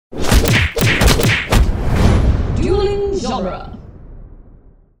genre.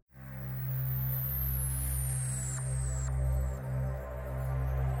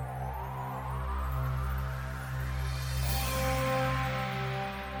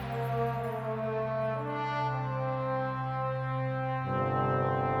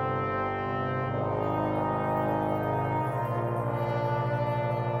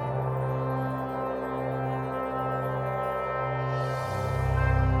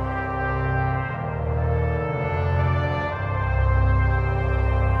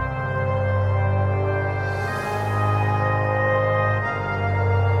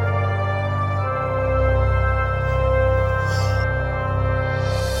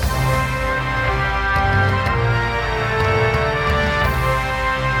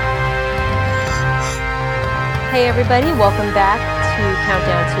 Hey everybody, welcome back to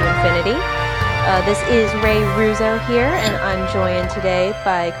Countdown to Infinity. This is Ray Russo here, and I'm joined today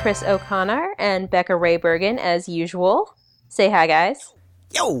by Chris O'Connor and Becca Raybergen as usual. Say hi, guys.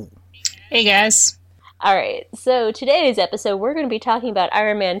 Yo! Hey, guys. Alright, so today's episode we're going to be talking about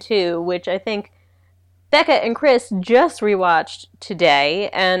Iron Man 2, which I think Becca and Chris just rewatched today,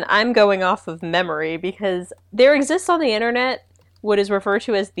 and I'm going off of memory because there exists on the internet what is referred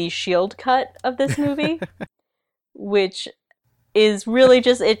to as the Shield cut of this movie. Which is really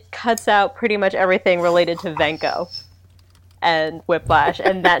just, it cuts out pretty much everything related to Venko and Whiplash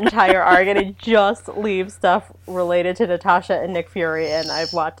and that entire arc, and it just leaves stuff related to Natasha and Nick Fury, and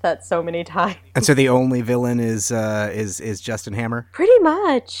I've watched that so many times. And so the only villain is Justin Hammer? Pretty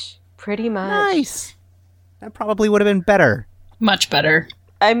much. Nice! That probably would have been better. Much better.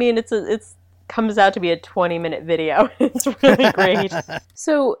 I mean, it's comes out to be a 20-minute video. It's really great.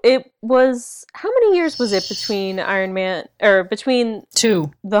 So it was, how many years was it between Iron Man, or between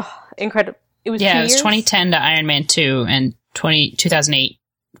Two. the Incredible, it was 2 Yeah, it years? was 2010 to Iron Man 2 and 2008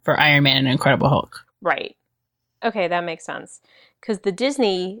 for Iron Man and Incredible Hulk. Right. Okay, that makes sense. Because the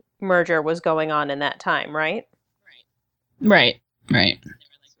Disney merger was going on in that time, right? Right.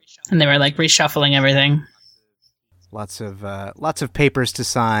 And they were like reshuffling everything. Lots of papers to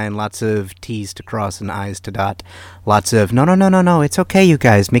sign, lots of T's to cross and I's to dot. Lots of, no, it's okay, you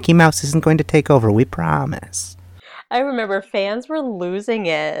guys. Mickey Mouse isn't going to take over, we promise. I remember fans were losing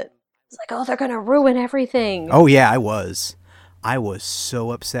it. It's like, oh, they're going to ruin everything. Oh yeah, I was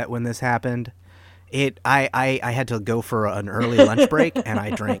so upset when this happened. I had to go for an early lunch break, and I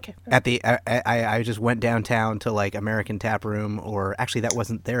drank at the. I just went downtown to like American Tap Room, or actually that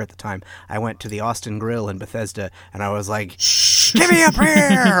wasn't there at the time. I went to the Austin Grill in Bethesda, and I was like, "Give me a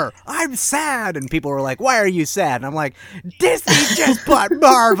beer! I'm sad." And people were like, "Why are you sad?" And I'm like, "Disney just bought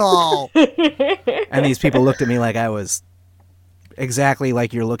Marvel." And these people looked at me like I was exactly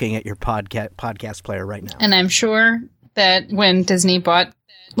like you're looking at your podcast player right now. And I'm sure that when Disney bought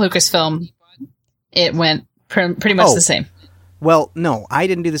Lucasfilm, it went pretty much the same. Well, no, I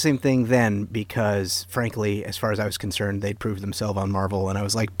didn't do the same thing then because, frankly, as far as I was concerned, they'd proved themselves on Marvel, and I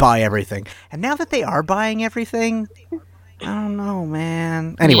was like, buy everything. And now that they are buying everything, I don't know,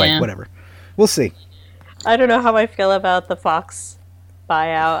 man. Anyway, Yeah. Whatever. We'll see. I don't know how I feel about the Fox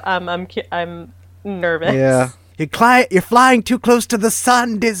buyout. I'm nervous. Yeah. You're flying too close to the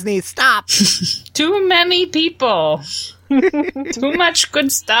sun, Disney. Stop. Too many people. Too much good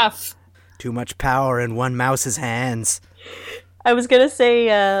stuff. Too much power in one mouse's hands. I was going to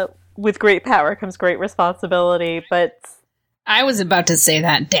say, with great power comes great responsibility, but... I was about to say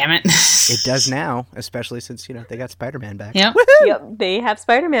that, damn it. It does now, especially since, they got Spider-Man back. Yep. Yep, they have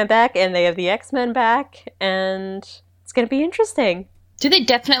Spider-Man back, and they have the X-Men back, and it's going to be interesting. Do they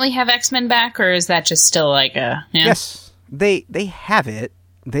definitely have X-Men back, or is that just still like a... Yeah? Yes, they have it.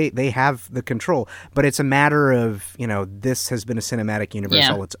 They have the control, but it's a matter of, this has been a cinematic universe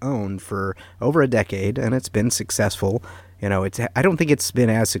all its own for over a decade, and it's been successful. I don't think it's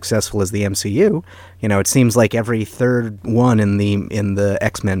been as successful as the MCU. It seems like every third one in the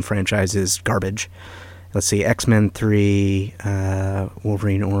X-Men franchise is garbage. Let's see, X-Men 3,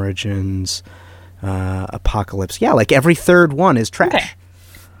 Wolverine Origins, Apocalypse. Yeah, like every third one is trash. Okay.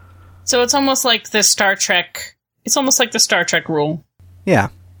 So it's almost like the Star Trek... It's almost like the Star Trek rule. Yeah,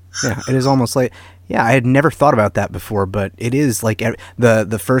 it is almost like, I had never thought about that before, but it is like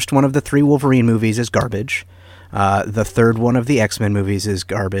the first one of the 3 Wolverine movies is garbage. The third one of the X-Men movies is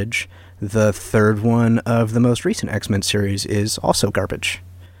garbage. The third one of the most recent X-Men series is also garbage,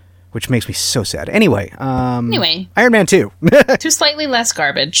 which makes me so sad. Anyway, Iron Man 2. To slightly less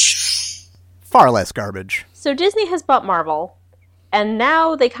garbage. Far less garbage. So Disney has bought Marvel, and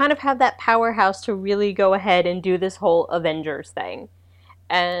now they kind of have that powerhouse to really go ahead and do this whole Avengers thing.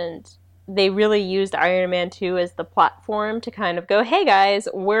 And they really used Iron Man 2 as the platform to kind of go, hey guys,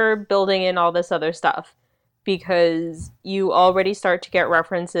 we're building in all this other stuff. because you already start to get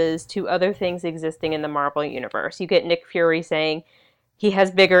references to other things existing in the Marvel Universe. You get Nick Fury saying he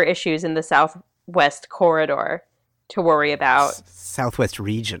has bigger issues in the Southwest Corridor to worry about. Southwest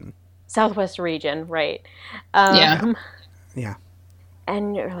region. Southwest region, right. Yeah. Yeah.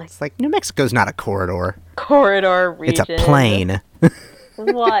 And you're like, It's like, New Mexico's not a corridor. corridor region. It's a plane.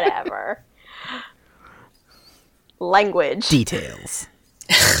 Whatever. Language. Details.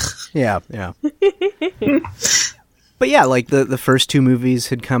 Yeah. But yeah, like the first two movies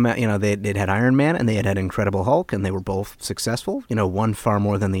had come out, they'd had Iron Man and they had Incredible Hulk, and they were both successful, one far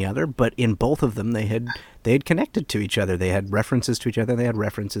more than the other, but in both of them they had connected to each other. They had references to each other, they had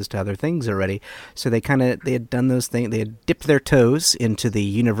references to other things already. So they had done those things, they had dipped their toes into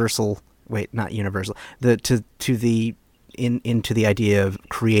the into the idea of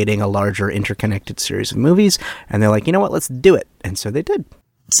creating a larger interconnected series of movies, and they're like, you know what, let's do it. And so they did.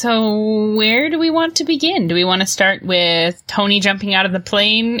 So where do we want to begin? Do we want to start with Tony jumping out of the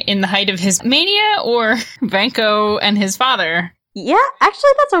plane in the height of his mania, or Vanko and his father? Yeah,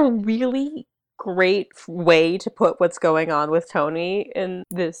 actually that's a really great way to put what's going on with Tony in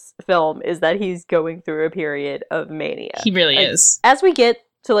this film, is that he's going through a period of mania. He really is. As we get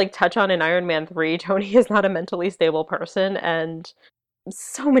to touch on in Iron Man 3, Tony is not a mentally stable person, and in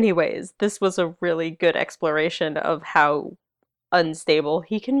so many ways this was a really good exploration of how unstable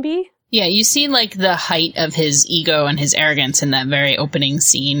he can be. Yeah, you see the height of his ego and his arrogance in that very opening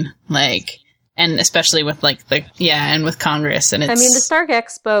scene, and especially with and with Congress, and it's... I mean, the Stark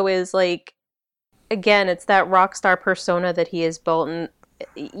Expo is again, it's that rock star persona that he has built, and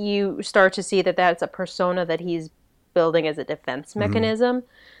you start to see that that's a persona that he's building as a defense mechanism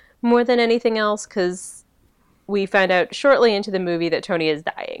more than anything else, because we find out shortly into the movie that Tony is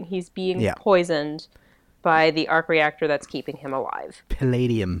dying. He's being poisoned by the arc reactor that's keeping him alive.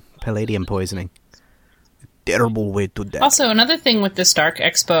 Palladium poisoning. Terrible way to die. Also, another thing with the Stark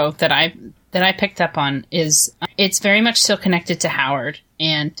Expo that I picked up on is it's very much still connected to Howard,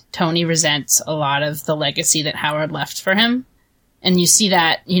 and Tony resents a lot of the legacy that Howard left for him. And you see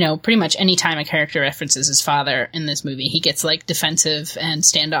that, pretty much any time a character references his father in this movie, he gets defensive and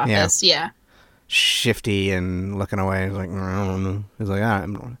standoffish. Yeah. Shifty and looking away. He's like, I don't know. He's like,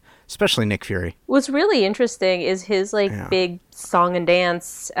 especially Nick Fury. What's really interesting is his big song and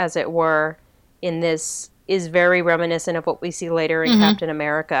dance, as it were, in this is very reminiscent of what we see later in Captain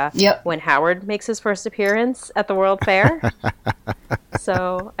America. Yep. When Howard makes his first appearance at the World Fair.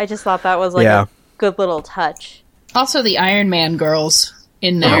 So I just thought that was a good little touch. Also, the Iron Man girls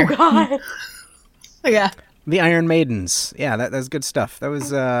in there. Oh God. Yeah. The Iron Maidens. Yeah, that's good stuff. That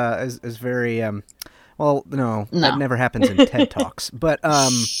was is very well, no, that never happens in TED Talks, but that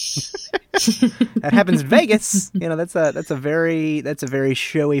happens in Vegas. That's a very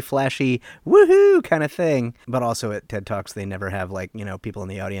showy, flashy, woohoo kind of thing. But also at TED Talks, they never have people in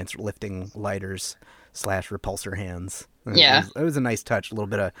the audience lifting lighters / repulsor hands. Yeah, it was a nice touch. A little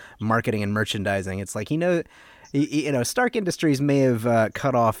bit of marketing and merchandising. It's like Stark Industries may have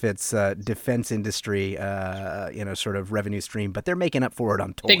cut off its defense industry, sort of revenue stream, but they're making up for it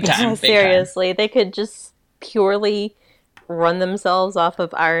on toys. Big time. Seriously, they could just purely run themselves off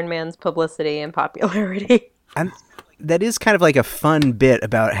of Iron Man's publicity and popularity. And that is kind of a fun bit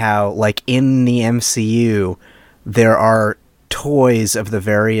about how, in the MCU, there are toys of the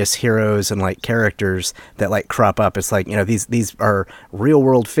various heroes and characters that crop up. It's these are real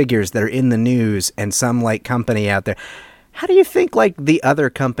world figures that are in the news, and some company out there. How do you think the other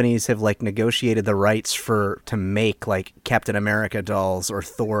companies have negotiated the rights to make Captain America dolls or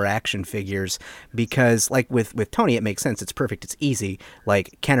Thor action figures? Because with Tony, it makes sense. It's perfect. It's easy.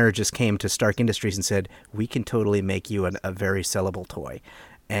 Kenner just came to Stark Industries and said, we can totally make you a very sellable toy.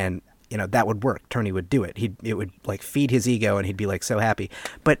 And that would work. Tony would do it. It would feed his ego, and he'd be so happy.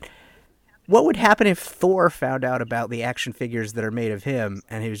 But what would happen if Thor found out about the action figures that are made of him,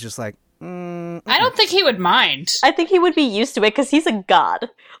 and he was just okay. I don't think he would mind. I think he would be used to it because he's a god.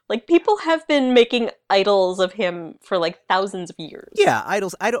 People have been making idols of him for thousands of years. Yeah,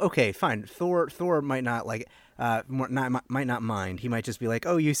 idols. Okay, fine. Thor might not might not mind. He might just be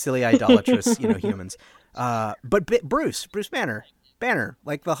oh, you silly idolatrous, humans. But Bruce Banner,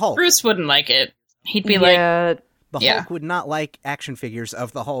 the Hulk. Bruce wouldn't like it. He'd be the Hulk would not like action figures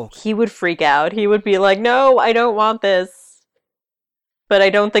of the Hulk. He would freak out. He would be no, I don't want this. But I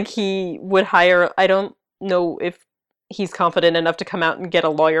don't think he would hire... I don't know if he's confident enough to come out and get a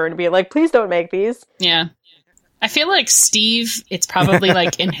lawyer and be please don't make these. Yeah. I feel Steve, it's probably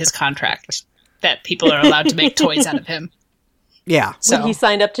in his contract that people are allowed to make toys out of him. Yeah. So when he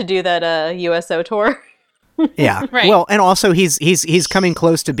signed up to do that USO tour. Yeah. Right. Well, and also he's coming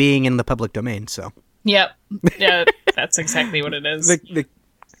close to being in the public domain, so... Yep. Yeah, that's exactly what it is.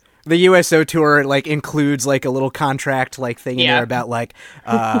 The USO tour like includes like a little contract like thing in Yeah. there about like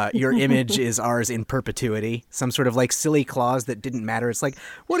your image is ours in perpetuity. Some sort of like silly clause that didn't matter. It's like,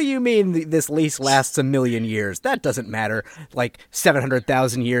 what do you mean this lease lasts 1,000,000 years? That doesn't matter. Like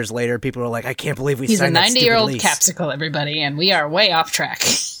 700,000 years later, people are like, I can't believe we He's a signed that stupid 90-year-old lease. capsicle, everybody, and we are way off track.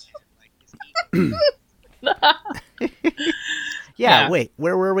 Yeah, Yeah. wait,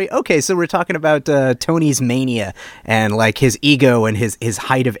 where were we? Okay, so we're talking about Tony's mania and like his ego and his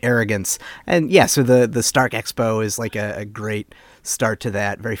height of arrogance. And yeah, so the Stark Expo is like a great start to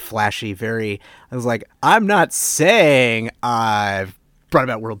that. Very flashy, I was like, I'm not saying I've brought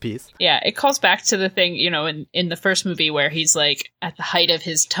about world peace. Yeah, it calls back to the thing, in the first movie where he's like at the height of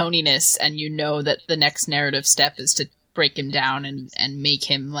his toniness, and you know that the next narrative step is to break him down and make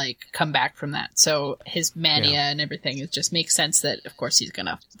him like come back from that. So his mania and everything, it just makes sense that of course he's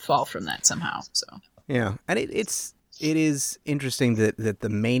gonna fall from that somehow. So Yeah, and it is interesting that the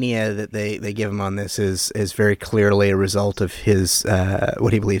mania that they give him on this is very clearly a result of his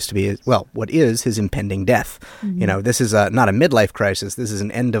what he believes to be what is his impending death. Mm-hmm. This is not a midlife crisis. This is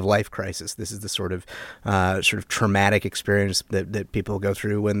an end of life crisis. This is the sort of traumatic experience that people go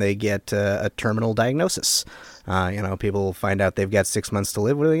through when they get a terminal diagnosis. People find out they've got 6 months to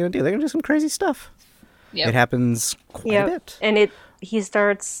live. What are they going to do? They're going to do some crazy stuff. Yep. It happens quite a bit. And he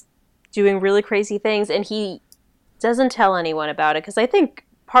starts doing really crazy things, and he doesn't tell anyone about it, because I think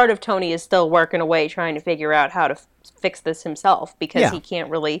part of Tony is still working away trying to figure out how to fix this himself, because he can't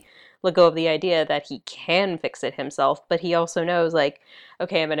really let go of the idea that he can fix it himself. But he also knows, like,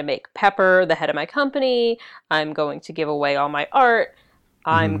 okay, I'm going to make Pepper the head of my company. I'm going to give away all my art.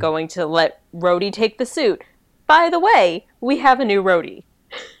 I'm going to let Rhodey take the suit. By the way, we have a new Rhodey.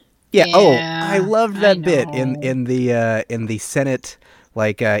 Yeah. Yeah, Oh, I loved that I bit know. in the Senate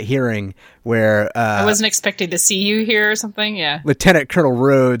hearing where I wasn't expecting to see you here or something. Yeah. Lieutenant Colonel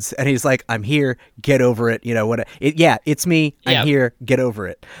Rhodes, and he's like, "I'm here, get over it." It's me. I'm Yep. here, get over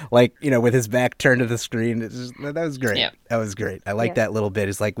it. With his back turned to the screen. That was great. Yep. That was great. I like that little bit.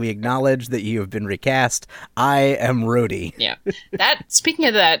 It's like, we acknowledge that you have been recast. I am Rhodey. Yeah. Speaking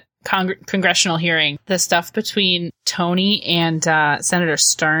of that congressional hearing, the stuff between Tony and Senator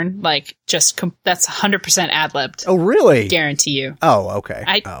Stern, that's 100% ad-libbed. Oh, really? Guarantee you. Oh, okay.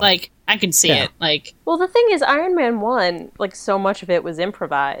 I can see Yeah. it. Well, the thing is, Iron Man 1, so much of it was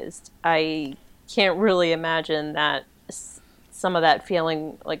improvised. I can't really imagine that some of that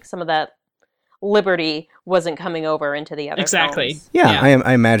feeling, some of that liberty wasn't coming over into the other Exactly. films. Yeah,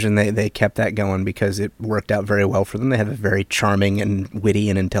 I imagine they kept that going because it worked out very well for them. They have a very charming and witty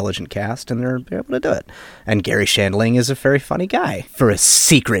and intelligent cast, and they're able to do it. And Gary Shandling is a very funny guy for a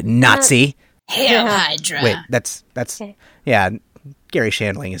secret Nazi. Hail Hydra. Wait, that's Okay. yeah. Gary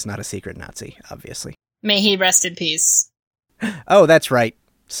Shandling is not a secret Nazi, obviously. May he rest in peace. Oh, that's right.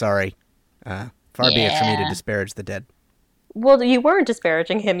 Sorry. Far be it for me to Yeah. disparage the dead. Well, you weren't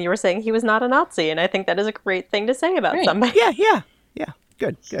disparaging him. You were saying he was not a Nazi, and I think that is a great thing to say about Right. somebody. Yeah.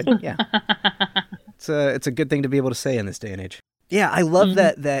 Good. Yeah. It's a good thing to be able to say in this day and age. Yeah, I love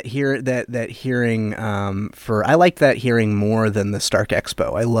that hearing. I liked that hearing more than the Stark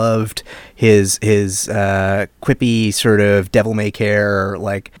Expo. I loved his quippy sort of devil may care,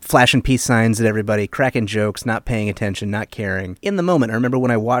 flashing peace signs at everybody, cracking jokes, not paying attention, not caring. In the moment, I remember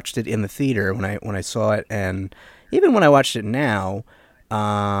when I watched it in the theater, when I saw it, and even when I watched it now,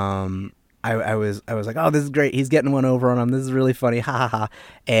 I was like, oh, this is great. He's getting one over on him. This is really funny. Ha ha ha.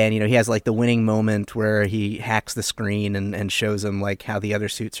 And, he has the winning moment where he hacks the screen and shows him how the other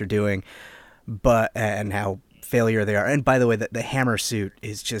suits are doing, and how failure they are. And by the way, the hammer suit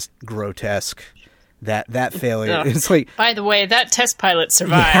is just grotesque. That failure. It's By the way, that test pilot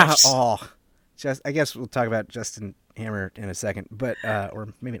yeah, survived. I guess we'll talk about Justin Hammer in a second, but,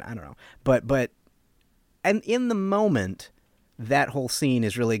 or maybe, I don't know. But, and in the moment, that whole scene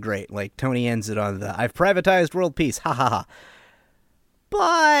is really great. Tony ends it on I've privatized world peace, ha ha ha.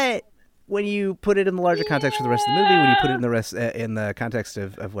 But when you put it in the larger context for the rest of the movie, when you put it in the context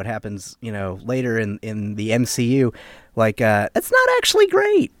of what happens, later in the MCU, that's not actually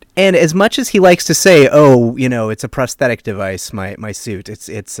great. And as much as he likes to say, oh, it's a prosthetic device, my suit,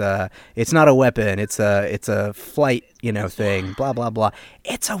 it's not a weapon, it's a flight, thing, blah blah blah.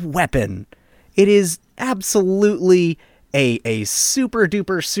 It's a weapon. It is absolutely a super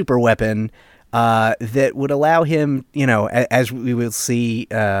duper super weapon that would allow him, as we will see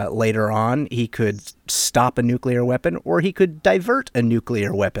later on, he could stop a nuclear weapon or he could divert a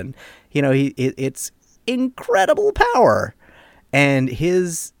nuclear weapon. It's incredible power, and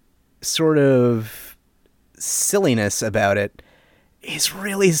his sort of silliness about it is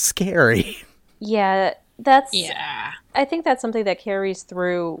really scary. Yeah, that's... Yeah. I think that's something that carries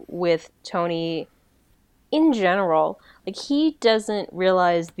through with Tony in general. Like, he doesn't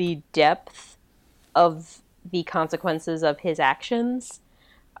realize the depth of the consequences of his actions,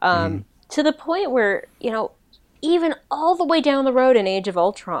 to the point where, even all the way down the road in Age of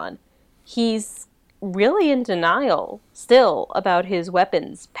Ultron, he's really in denial still about his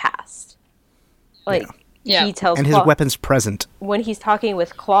weapons past. Like, Yeah. he tells And his Claw, weapons present. when he's talking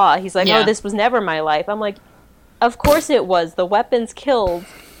with Claw, he's like, Yeah. oh, this was never my life. I'm like, of course it was. The weapons killed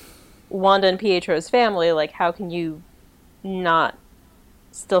Wanda and Pietro's family. Like, how can you not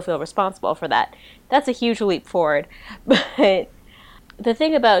still feel responsible for that? That's a huge leap forward. But the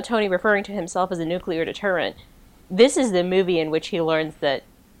thing about Tony referring to himself as a nuclear deterrent, this is the movie in which he learns that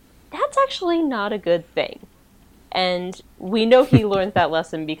that's actually not a good thing. And we know he learns that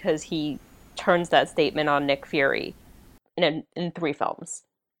lesson because he turns that statement on Nick Fury in 3 films.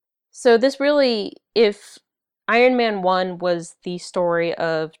 So this really, if Iron Man 1 was the story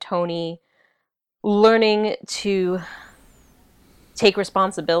of Tony learning to take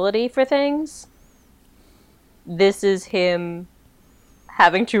responsibility for things, this is him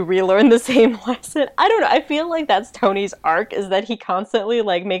having to relearn the same lesson. I don't know. I feel like that's Tony's arc, is that he constantly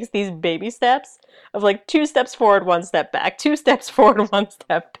makes these baby steps of 2 steps forward, 1 step back, 2 steps forward, 1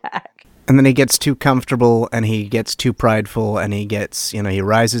 step back. And then he gets too comfortable, and he gets too prideful, and he gets, he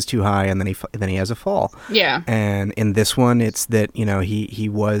rises too high, and then he has a fall. Yeah. And in this one, it's that, he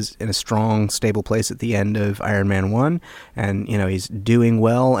was in a strong, stable place at the end of Iron Man 1, and, he's doing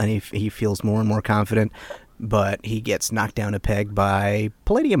well, and he feels more and more confident, but he gets knocked down a peg by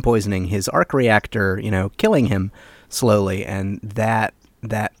palladium poisoning, his arc reactor, killing him slowly, and that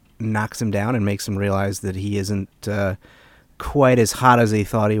knocks him down and makes him realize that he isn't quite as hot as he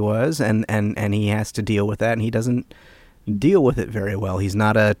thought he was, and he has to deal with that, and he doesn't deal with it very well. He's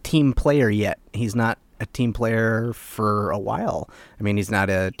not a team player yet. He's not a team player for a while. I mean, he's not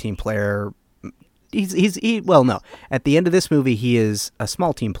a team player. Well, no. At the end of this movie, he is a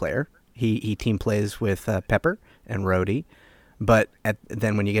small team player. He team plays with Pepper and Rhodey, but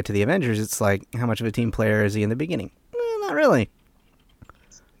then when you get to the Avengers, it's like, how much of a team player is he in the beginning? Not really.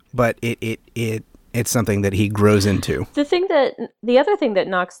 But it's something that he grows into. The other thing that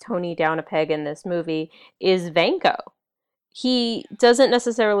knocks Tony down a peg in this movie is Vanko. He doesn't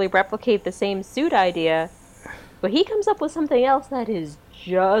necessarily replicate the same suit idea, but he comes up with something else that is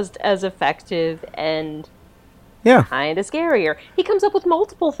just as effective and kind of scarier. He comes up with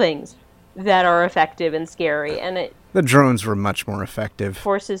multiple things that are effective and scary, and it The drones were much more effective.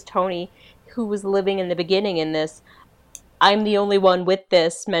 forces Tony, who was living in the beginning in this I'm the only one with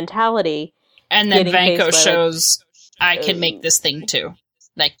this mentality. And then getting Vanko faced by, shows, I can make this thing too.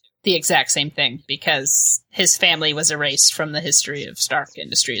 Like, the exact same thing, because his family was erased from the history of Stark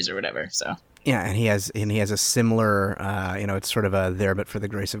Industries or whatever, so... Yeah, and he has a similar, it's sort of a there but for the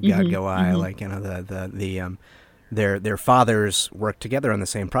grace of God go I, their fathers worked together on the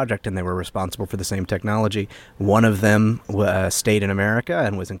same project, and they were responsible for the same technology. One of them stayed in America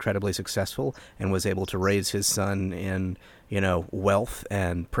and was incredibly successful and was able to raise his son in, wealth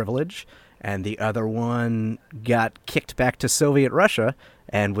and privilege. And the other one got kicked back to Soviet Russia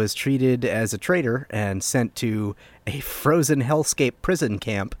and was treated as a traitor and sent to a frozen hellscape prison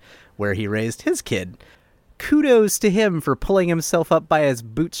camp where he raised his kid. Kudos to him for pulling himself up by his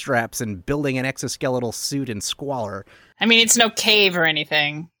bootstraps and building an exoskeletal suit in squalor. I mean, it's no cave or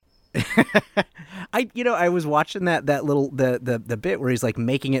anything. I was watching that little the bit where he's like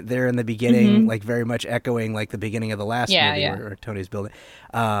making it there in the beginning, like very much echoing like the beginning of the last movie where Tony's building,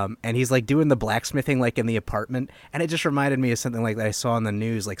 and he's like doing the blacksmithing like in the apartment, and it just reminded me of something like that I saw in the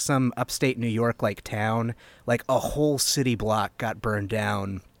news, like some upstate New York like town, like a whole city block got burned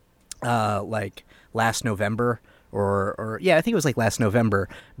down, like last November. Or I think it was like last November,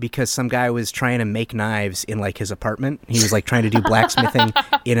 because some guy was trying to make knives in like his apartment. He was like trying to do blacksmithing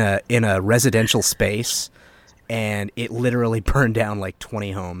in a residential space, and it literally burned down like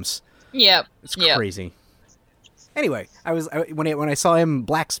 20 homes. Yep. It's crazy. Anyway, when I saw him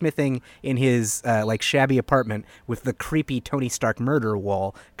blacksmithing in his like shabby apartment with the creepy Tony Stark murder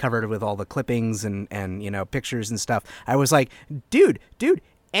wall covered with all the clippings and pictures and stuff, I was like, dude.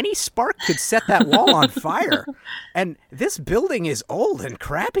 Any spark could set that wall on fire. And this building is old and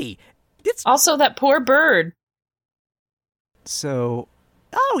crappy. It's also that poor bird. So,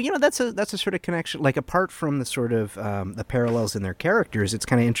 that's a sort of connection. Like, apart from the sort of the parallels in their characters, it's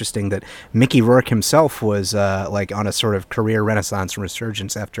kind of interesting that Mickey Rourke himself was like on a sort of career renaissance and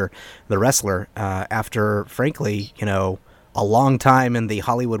resurgence after The Wrestler. After, frankly, a long time in the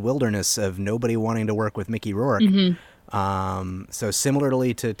Hollywood wilderness of nobody wanting to work with Mickey Rourke. So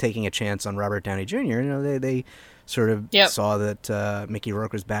similarly to taking a chance on Robert Downey Jr., they sort of saw that Mickey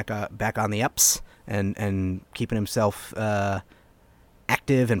Rourke was back on the ups and keeping himself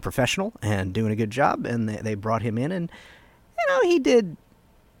active and professional and doing a good job, and they brought him in, and he did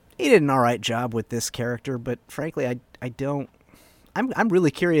an all right job with this character, but frankly, I'm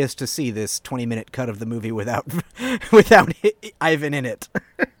really curious to see this 20-minute cut of the movie without Ivan in it,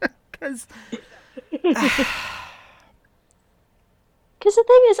 because the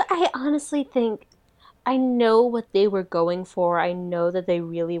thing is, I honestly think I know what they were going for. I know that they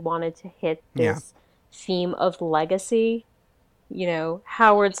really wanted to hit this theme of legacy.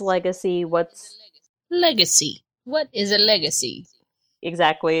 Howard's legacy. What's legacy? What is a legacy?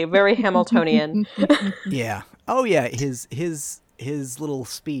 Exactly. Very Hamiltonian. Yeah. Oh yeah. His little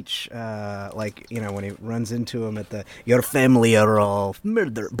speech, when he runs into him at your family are all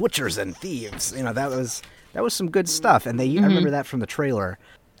butchers and thieves. That was some good stuff, and I remember that from the trailer.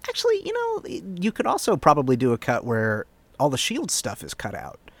 Actually, you could also probably do a cut where all the S.H.I.E.L.D. stuff is cut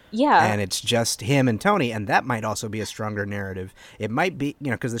out. Yeah. And it's just him and Tony, and that might also be a stronger narrative. It might be,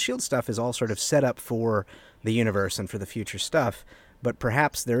 because the S.H.I.E.L.D. stuff is all sort of set up for the universe and for the future stuff, but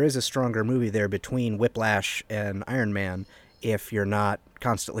perhaps there is a stronger movie there between Whiplash and Iron Man if you're not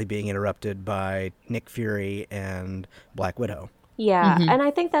constantly being interrupted by Nick Fury and Black Widow. Yeah, and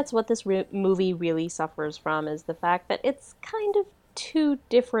I think that's what this movie really suffers from, is the fact that it's kind of two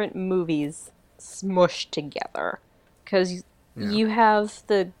different movies smushed together. Because you have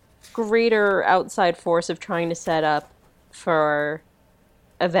the greater outside force of trying to set up for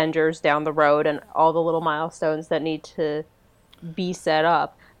Avengers down the road and all the little milestones that need to be set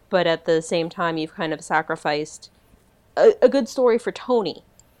up, but at the same time you've kind of sacrificed a good story for Tony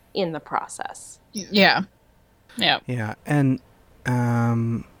in the process. Yeah. And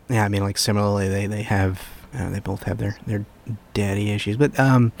similarly they have they both have their daddy issues, but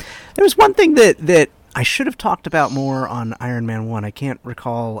there was one thing that I should have talked about more on Iron Man 1. I can't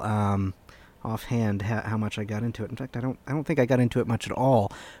recall offhand how much I got into it. In fact, I don't think I got into it much at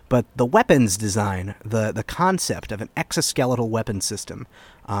all. But the weapons design, the concept of an exoskeletal weapon system,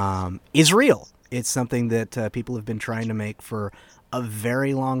 is real. It's something that people have been trying to make for a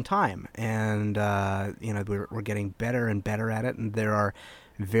very long time, and we're getting better and better at it. And there are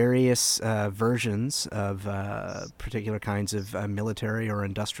various versions of particular kinds of military or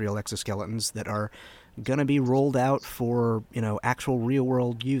industrial exoskeletons that are going to be rolled out for actual real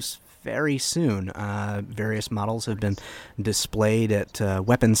world use very soon. Various models have been displayed at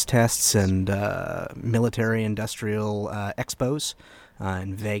weapons tests and military industrial expos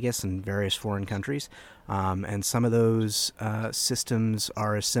in Vegas and various foreign countries. And some of those systems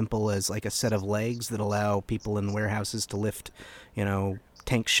are as simple as like a set of legs that allow people in warehouses to lift,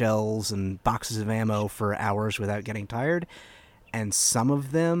 tank shells and boxes of ammo for hours without getting tired. And some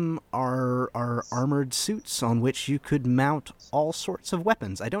of them are armored suits on which you could mount all sorts of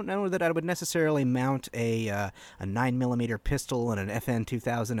weapons. I don't know that I would necessarily mount a 9mm pistol and an FN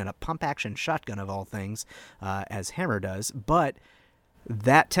 2000 and a pump-action shotgun of all things, as Hammer does, but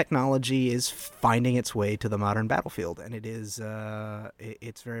that technology is finding its way to the modern battlefield, and it is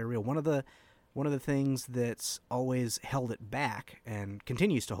it's very real. One of the things that's always held it back and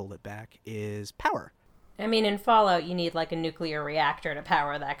continues to hold it back is power. I mean, in Fallout, you need like a nuclear reactor to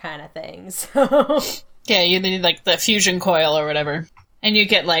power that kind of thing. So yeah, you need like the fusion coil or whatever, and you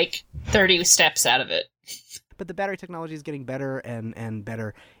get like 30 steps out of it. But the battery technology is getting better and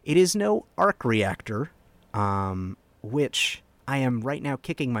better. It is no arc reactor, which I am right now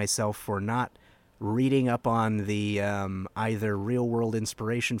kicking myself for not reading up on the either real-world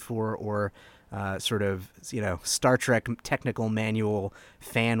inspiration for or sort of, Star Trek technical manual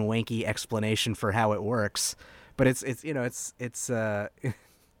fan wanky explanation for how it works. But it's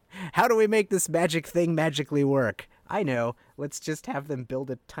how do we make this magic thing magically work? I know. Let's just have them build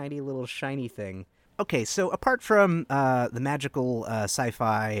a tiny little shiny thing. Okay, so apart from the magical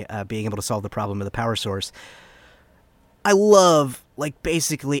sci-fi being able to solve the problem of the power source, I love,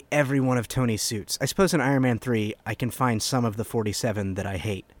 basically every one of Tony's suits. I suppose in Iron Man 3, I can find some of the 47 that I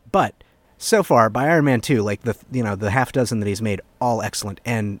hate. But so far, by Iron Man 2, the half dozen that he's made, all excellent.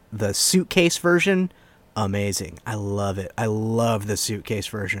 And the suitcase version, amazing. I love it. I love the suitcase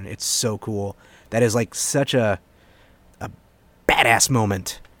version. It's so cool. That is, such a badass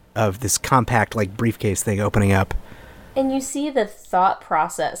moment of this compact, briefcase thing opening up. And you see the thought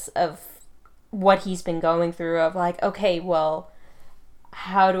process of what he's been going through of okay, well,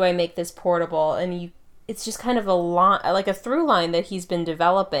 how do I make this portable? And it's just kind of a through line that he's been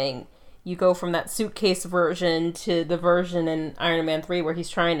developing. You go from that suitcase version to the version in Iron Man 3 where he's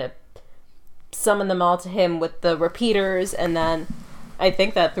trying to summon them all to him with the repeaters, and then I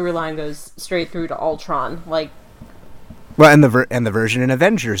think that through line goes straight through to Ultron. Like, well, and the version in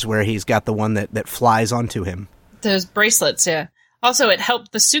Avengers where he's got the one that flies onto him. Those bracelets, yeah. Also, it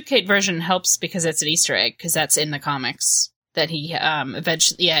helped. The Suitcate version helps because it's an Easter egg, because that's in the comics that he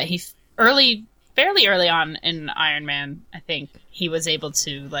eventually, fairly early on in Iron Man, I think he was able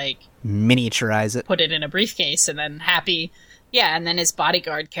to like miniaturize it, put it in a briefcase, and then and then his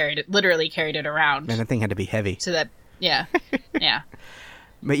bodyguard literally carried it around. And that thing had to be heavy. So that, yeah.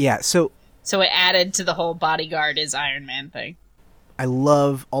 But yeah, so it added to the whole bodyguard is Iron Man thing. I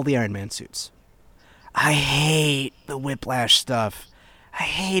love all the Iron Man suits. I hate the Whiplash stuff. I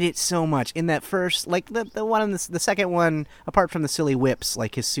hate it so much. In that first, like the one in the second one, apart from the silly whips,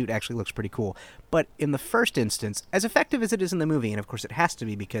 like his suit actually looks pretty cool. But in the first instance, as effective as it is in the movie, and of course it has to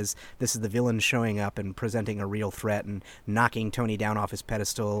be because this is the villain showing up and presenting a real threat and knocking Tony down off his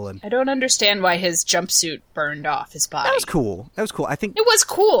pedestal. And I don't understand why his jumpsuit burned off his body. That was cool. I think it was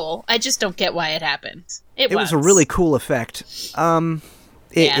cool. I just don't get why it happened. It was a really cool effect.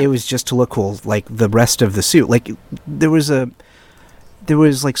 It was just to look cool, like the rest of the suit. Like there was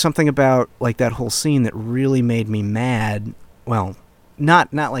like something about like that whole scene that really made me mad. Well,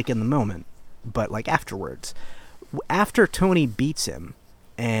 not like in the moment, but like afterwards. After Tony beats him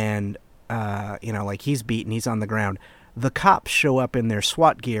and like he's beaten, he's on the ground, the cops show up in their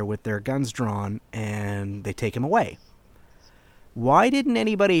SWAT gear with their guns drawn and they take him away. Why didn't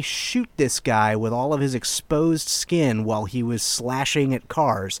anybody shoot this guy with all of his exposed skin while he was slashing at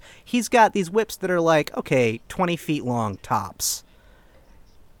cars? He's got these whips that are like, 20 feet long tops.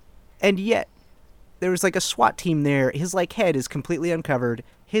 And yet, there was like a SWAT team there. His like head is completely uncovered.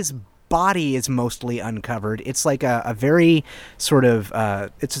 His body is mostly uncovered. It's like a very sort of,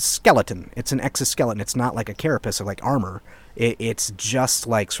 it's a skeleton. It's an exoskeleton. It's not like a carapace or like armor. It's just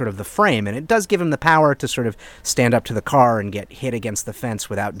like sort of the frame. And it does give him the power to sort of stand up to the car and get hit against the fence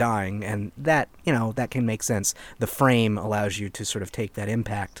without dying. And that, that can make sense. The frame allows you to sort of take that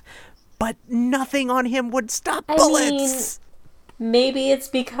impact. But nothing on him would stop bullets! Maybe it's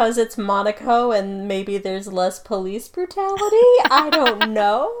because it's Monaco and maybe there's less police brutality? I don't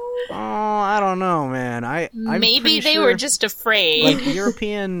know. Oh, I don't know, man. Maybe they were just afraid. Like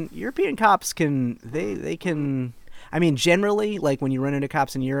European cops they can. I mean, generally, like when you run into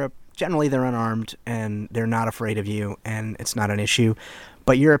cops in Europe, generally they're unarmed and they're not afraid of you, and it's not an issue.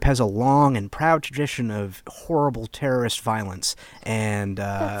 But Europe has a long and proud tradition of horrible terrorist violence, and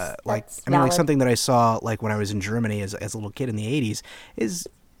that's something that I saw like when I was in Germany as a little kid in the 80s is,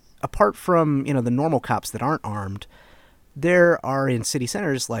 apart from the normal cops that aren't armed, there are in city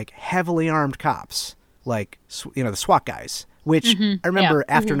centers like heavily armed cops, like the SWAT guys. Which I remember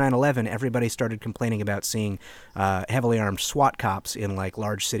after 9/11, everybody started complaining about seeing heavily armed SWAT cops in like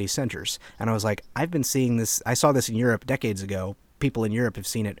large city centers, and I was like, I've been seeing this. I saw this in Europe decades ago. People in Europe have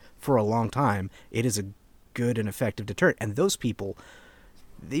seen it for a long time. It is a good and effective deterrent. And those people,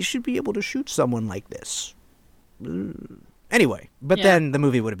 they should be able to shoot someone like this. Anyway, then the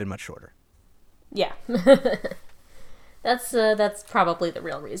movie would have been much shorter. Yeah. That's probably the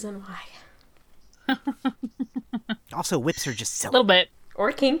real reason why. Also, whips are just silly. A little bit.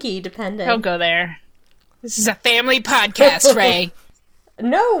 Or kinky, depending. Don't go there. This is a family podcast, Ray.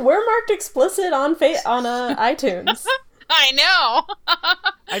 No, we're marked explicit on iTunes. I know.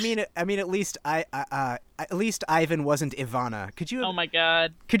 I mean, at least Ivan wasn't Ivana. Could you? Oh my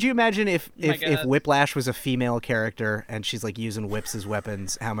god. Could you imagine if Whiplash was a female character and she's like using whips as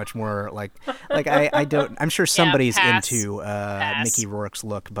weapons? How much more like I don't. I'm sure somebody's into Mickey Rourke's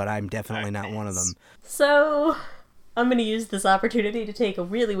look, but I'm definitely not one of them. So I'm gonna use this opportunity to take a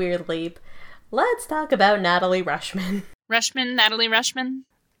really weird leap. Let's talk about Natalie Rushman. Natalie Rushman.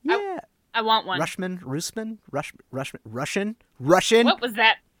 Yeah. I want one. Rushman? Russian? What was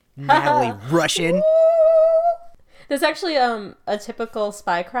that? Natalie Russian. There's actually a typical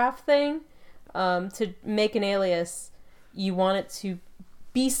spycraft thing. To make an alias, you want it to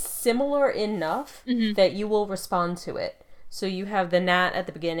be similar enough that you will respond to it. So you have the Nat at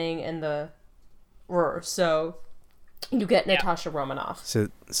the beginning and the R. So you get Natasha Romanoff. So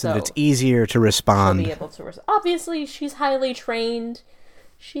that it's easier to respond. She'll be able to obviously, she's highly trained.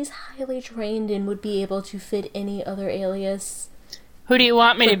 She's highly trained and would be able to fit any other alias. Who do you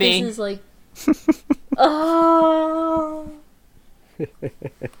want me to be? This is like... oh...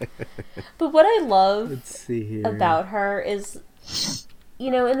 But what I love about her is,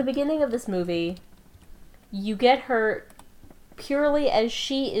 in the beginning of this movie, you get her purely as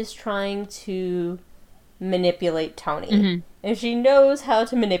she is trying to manipulate Tony. Mm-hmm. And she knows how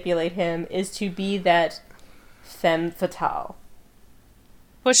to manipulate him is to be that femme fatale.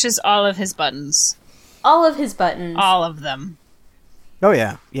 Pushes all of his buttons. All of his buttons. All of them. Oh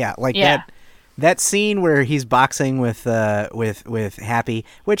yeah, yeah, like Yeah. that scene where he's boxing with Happy,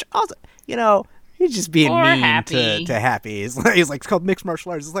 which also, you know, he's just being Poor mean Happy. to Happy. He's like it's called mixed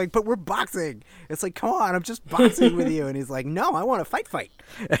martial arts. It's like, but we're boxing. It's like, come on, I'm just boxing with you, and he's like, no, I want to fight.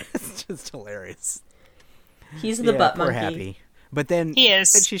 It's just hilarious. He's the butt poor monkey. Happy. But then He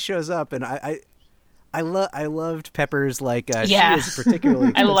is. Then she shows up, and I loved Pepper's Yeah. she has a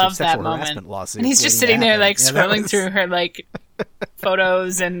particularly I love expensive that sexual moment. harassment lawsuit. And he's just waiting sitting to there, happen. like, Yeah, that scrolling was- through her, like,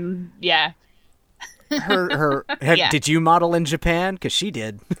 photos and, yeah. her Yeah. Did you model in Japan? Because she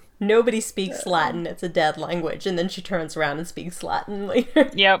did. Nobody speaks Latin. It's a dead language. And then she turns around and speaks Latin later.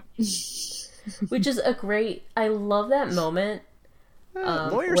 Yep. Which is a great... I love that moment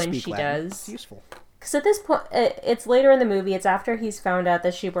Lawyers when speak she Latin. does. It's useful. Because at this point, it's later in the movie. It's after he's found out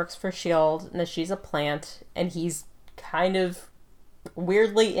that she works for S.H.I.E.L.D. and that she's a plant. And he's kind of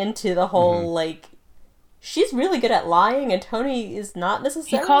weirdly into the whole, like... She's really good at lying, and Tony is not He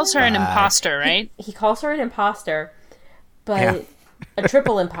necessarily. calls her an imposter, right? He calls her an imposter, but Yeah. a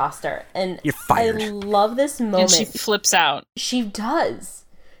triple imposter. And You're fired. I love this And moment. she flips out. She does.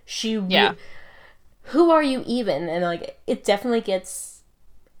 Yeah. Who are you even? And like it definitely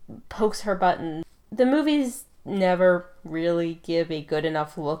pokes her button. The movies never really give a good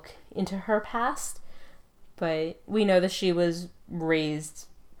enough look into her past, but we know that she was raised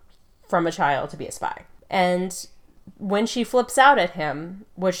from a child to be a spy. And when she flips out at him,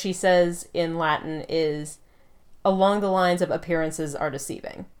 what she says in Latin is along the lines of appearances are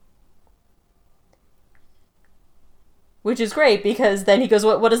deceiving. Which is great because then he goes,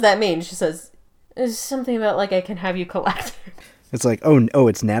 what does that mean? She says, it's something about like I can have you collect. It's like, oh,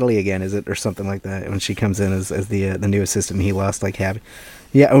 it's Natalie again, is it, or something like that? When she comes in as the new assistant, he lost like Happy.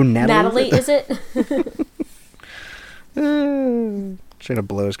 Yeah, oh, Natalie. Natalie, is it? Trying to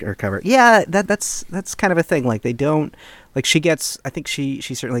blow her cover. Yeah, that's kind of a thing. Like they don't like she gets. I think she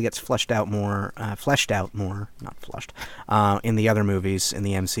certainly gets fleshed out more, not flushed, in the other movies in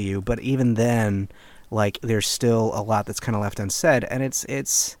the MCU. But even then, like there's still a lot that's kind of left unsaid, and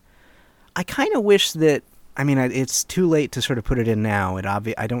it's. I kind of wish that. I mean, it's too late to sort of put it in now.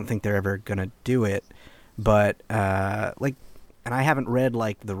 I don't think they're ever gonna do it, but like. And I haven't read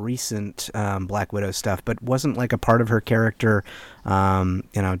like the recent Black Widow stuff, but wasn't like a part of her character, from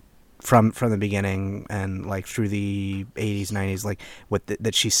the beginning and like through the 80s, 90s, like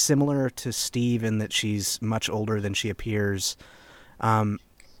that she's similar to Steve and that she's much older than she appears, and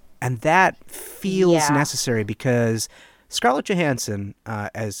that feels necessary because Scarlett Johansson,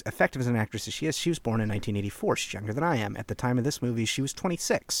 as effective as an actress as she is, she was born in 1984. She's younger than I am. At the time of this movie, she was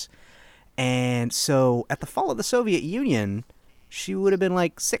 26, and so at the fall of the Soviet Union. She would have been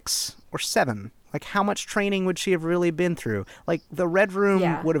like 6 or 7. Like, how much training would she have really been through? Like, the Red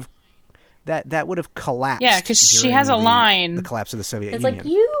Room would have that would have collapsed. Yeah, because she during has a line. The collapse of the Soviet It's Union. like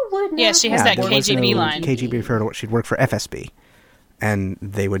you would. Yeah, she has that there was KGB no line. KGB for her. She'd work for FSB, and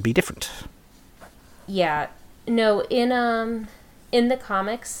they would be different. Yeah, no. In the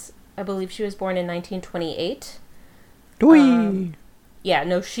comics, I believe she was born in 1928. Yeah,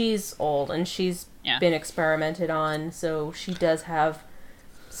 no, she's old and she's been experimented on, so she does have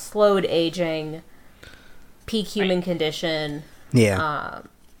slowed aging, peak human condition. Yeah.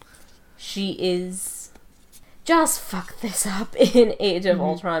 She is just fucked this up in Age of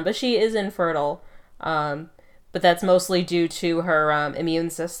Ultron, but she is infertile. But that's mostly due to her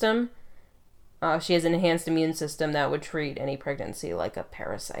immune system. She has an enhanced immune system that would treat any pregnancy like a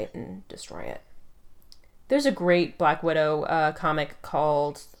parasite and destroy it. There's a great Black Widow comic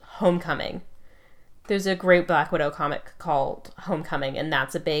called Homecoming. There's a great Black Widow comic called Homecoming, and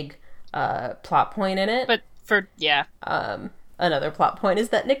that's a big plot point in it. But Another plot point is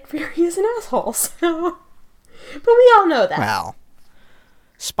that Nick Fury is an asshole, so... But we all know that. Well,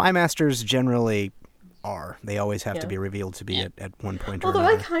 spy masters generally are. They always have to be revealed to be at one point or Although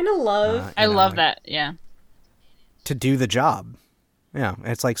another. I kind of love... I love that, yeah. To do the job. Yeah,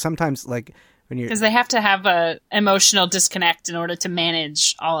 it's like sometimes, like... Because they have to have a emotional disconnect in order to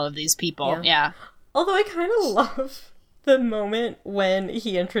manage all of these people. Yeah. Although I kind of love the moment when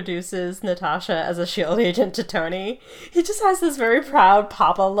he introduces Natasha as a S.H.I.E.L.D. agent to Tony. He just has this very proud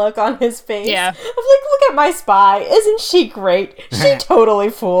papa look on his face. Yeah. Of like, look at my spy. Isn't she great? She totally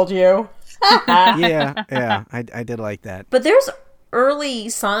fooled you. yeah, I did like that. But there's early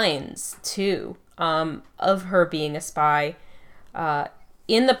signs, too, of her being a spy.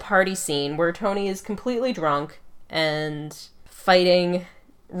 In the party scene where Tony is completely drunk and fighting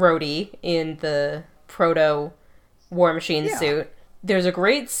Rhodey in the proto War Machine suit, there's a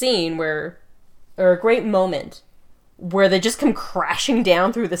great scene a great moment where they just come crashing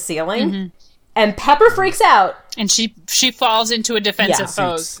down through the ceiling, and Pepper freaks out. And she falls into a defensive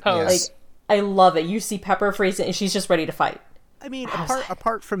pose. Yes. Like, I love it. You see Pepper freezing, and she's just ready to fight. I mean,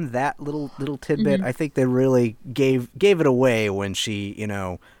 apart from that little tidbit, I think they really gave it away when she, did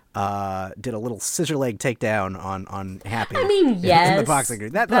a little scissor leg takedown on Happy. I mean, yes, in the boxing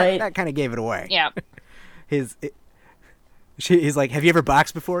ring. That kind of gave it away. Yeah. He's like, have you ever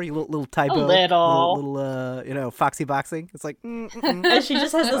boxed before? You little typo, little foxy boxing. It's like, and she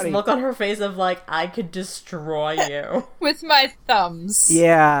just has this look on her face of like, I could destroy you with my thumbs.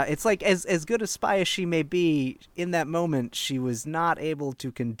 Yeah, it's like as good a spy as she may be, in that moment she was not able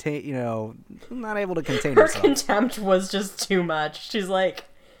to contain. Not able to contain her herself. contempt was just too much. She's like,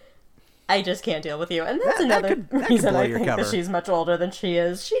 I just can't deal with you, and that's another reason I think that she's much older than she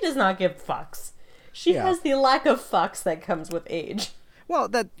is. She does not give fucks. She has the lack of fucks that comes with age. Well,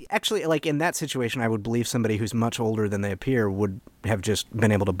 that actually, like, in that situation, I would believe somebody who's much older than they appear would have just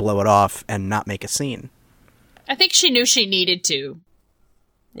been able to blow it off and not make a scene. I think she knew she needed to.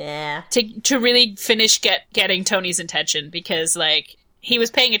 Yeah. To really finish getting Tony's attention, because, like, he was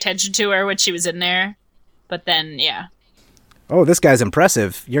paying attention to her when she was in there, but then, yeah. Oh, this guy's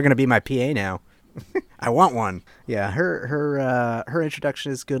impressive. You're going to be my PA now. I want one. Yeah, her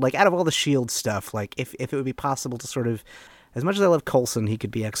introduction is good. Like, out of all the S.H.I.E.L.D. stuff, like, if it would be possible to sort of, as much as I love Coulson, he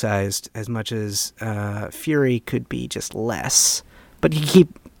could be excised, as much as Fury could be just less. But you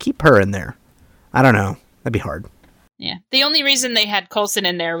keep her in there. I don't know. That'd be hard. Yeah. The only reason they had Coulson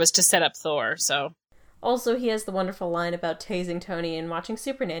in there was to set up Thor, so. Also, he has the wonderful line about tasing Tony and watching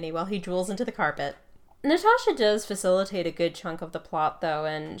Super Nanny while he drools into the carpet. Natasha does facilitate a good chunk of the plot, though,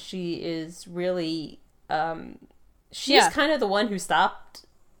 and she is really, she's kind of the one who stopped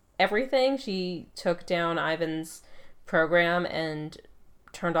everything. She took down Ivan's program and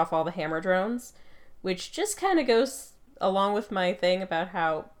turned off all the hammer drones, which just kind of goes along with my thing about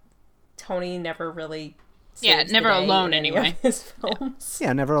how Tony never really saves never the day alone in any anyway. of his films.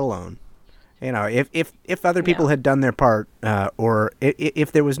 Yeah, never alone. If other people had done their part, or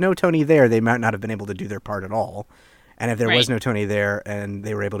if there was no Tony there, they might not have been able to do their part at all. And if there was no Tony there and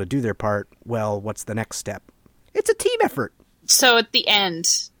they were able to do their part, well, what's the next step? It's a team effort. So at the end,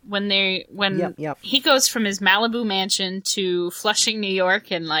 when he goes from his Malibu mansion to Flushing, New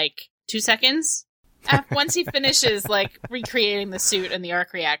York in like 2 seconds, once he finishes like recreating the suit and the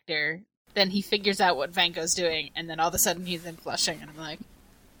arc reactor, then he figures out what Vanko's doing, and then all of a sudden he's in Flushing, and I'm like,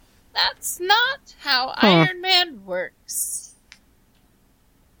 that's not how Iron Man works.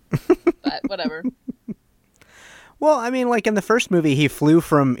 But whatever. Well, I mean, like in the first movie, he flew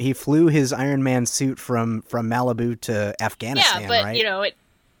his Iron Man suit from Malibu to Afghanistan, but, right? it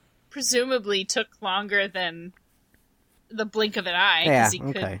presumably took longer than the blink of an eye. Yeah, he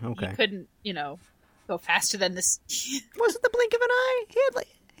okay. couldn't, go faster than this. Was it the blink of an eye? He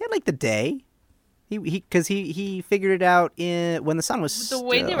had like the day. Because he figured it out when the sun was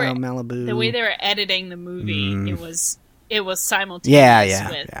Malibu. The way they were editing the movie, it was simultaneous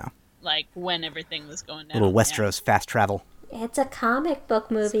with like when everything was going down. Little Westeros fast travel. It's a comic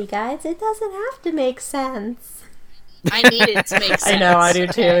book movie, guys. It doesn't have to make sense. I need it to make sense. I know, I do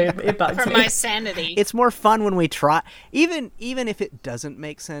too. It bugs for me. My sanity. It's more fun when we try. Even if it doesn't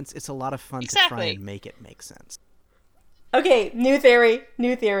make sense, it's a lot of fun to try and make it make sense. Okay, new theory.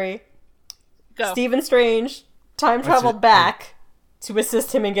 Go. Stephen Strange time traveled back to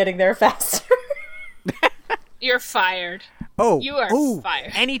assist him in getting there faster. You're fired. Oh, you are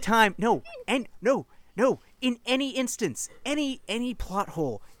fired. Anytime, no, in any instance, any plot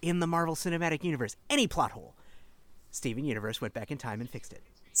hole in the Marvel Cinematic Universe, any plot hole, Steven Universe went back in time and fixed it.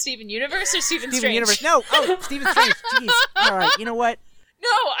 Steven Universe or Steven Strange? Steven Universe, no, Steven Strange, jeez. All right, you know what? No,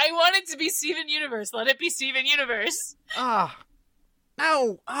 I want it to be Steven Universe. Let it be Steven Universe. No,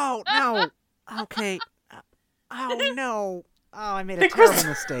 okay. Oh, no. Oh, I made a terrible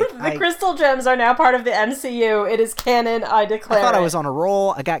mistake. The crystal gems are now part of the MCU. It is canon, I declare. I thought I was on a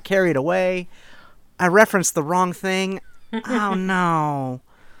roll. I got carried away. I referenced the wrong thing. Oh, no.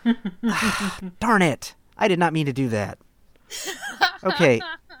 Darn it. I did not mean to do that. Okay.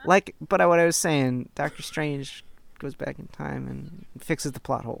 But what I was saying, Doctor Strange goes back in time and fixes the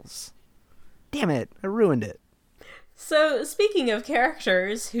plot holes. Damn it. I ruined it. So, speaking of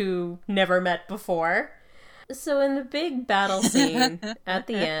characters who never met before, so in the big battle scene at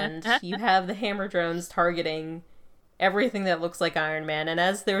the end, you have the hammer drones targeting everything that looks like Iron Man, and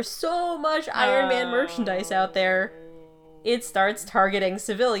as there's so much Iron Man merchandise out there, it starts targeting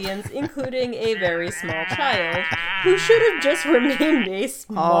civilians, including a very small child, who should have just remained a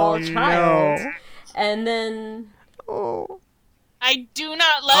small child. No. And then... I do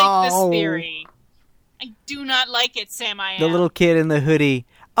not like this theory. I do not like it, Sam. I am. The little kid in the hoodie.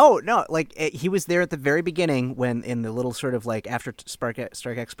 Oh no! Like he was there at the very beginning when in the little sort of like after Stark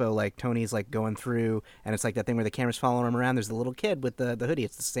Expo, like Tony's like going through, and it's like that thing where the camera's following him around. There's the little kid with the hoodie.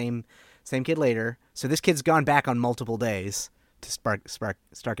 It's the same kid later. So this kid's gone back on multiple days to Stark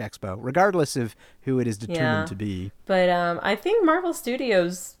Expo, regardless of who it is determined to be. But I think Marvel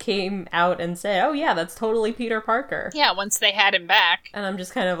Studios came out and said, "Oh yeah, that's totally Peter Parker." Yeah, once they had him back, and I'm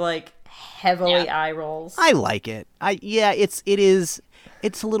just kind of like heavily eye rolls. I like it.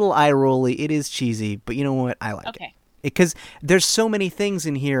 It's a little eye rolly. It is cheesy, but you know what? I like it. Because there's so many things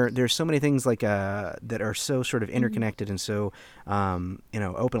in here. There's so many things like that are so sort of interconnected and so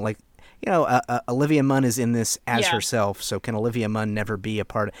open. Like Olivia Munn is in this as herself. So can Olivia Munn never be a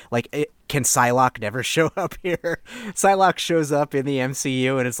part of can Psylocke never show up here? Psylocke shows up in the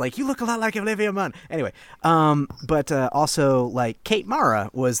MCU and it's like, you look a lot like Olivia Munn. Anyway, but also like Kate Mara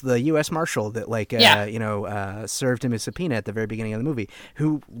was the U.S. Marshal that served him a subpoena at the very beginning of the movie,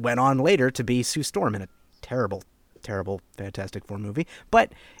 who went on later to be Sue Storm in a terrible Fantastic Four movie.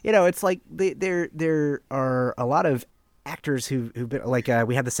 But it's like there are a lot of actors who've been like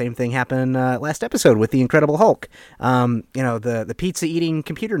we had the same thing happen last episode with the Incredible Hulk. The pizza eating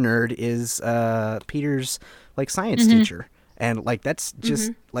computer nerd is Peter's like science teacher, and like that's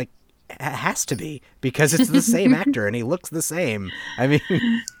just like has to be because it's the same actor and he looks the same. I mean,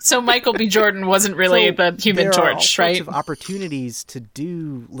 so Michael B. Jordan wasn't really the Human Torch, right? There are all sorts of opportunities to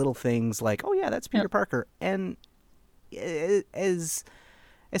do little things like, oh yeah, that's Peter Parker, and as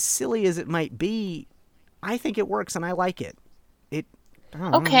silly as it might be, I think it works and I like it.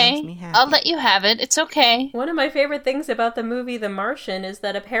 Okay, makes me happy. I'll let you have it. It's okay. One of my favorite things about the movie The Martian is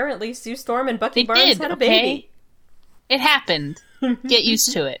that apparently Sue Storm and Bucky Barnes had a baby. It happened. Get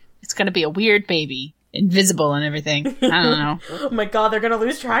used to it. It's going to be a weird baby. Invisible and everything. I don't know. Oh my god, they're going to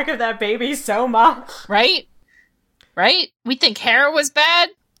lose track of that baby so much. Right? We think Hera was bad?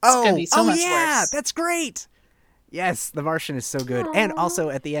 It's going to be so much worse. That's great. Yes, The Martian is so good. Aww. And also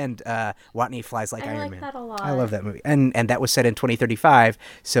at the end, Watney flies like Iron Man. I like that a lot. I love that movie. And that was set in 2035,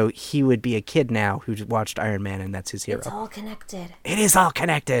 so he would be a kid now who watched Iron Man, and that's his hero. It's all connected. It is all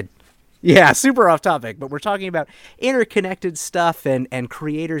connected. Yeah, super off topic, but we're talking about interconnected stuff and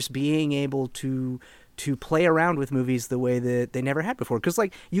creators being able to play around with movies the way that they never had before. Because,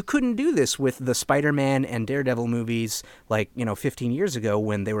 like, you couldn't do this with the Spider-Man and Daredevil movies, 15 years ago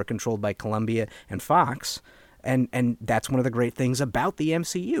when they were controlled by Columbia and Fox. And that's one of the great things about the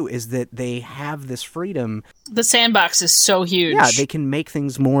MCU is that they have this freedom. The sandbox is so huge. Yeah, they can make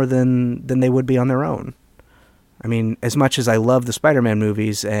things more than they would be on their own. I mean, as much as I love the Spider-Man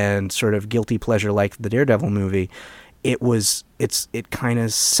movies and sort of guilty pleasure like the Daredevil movie, it kind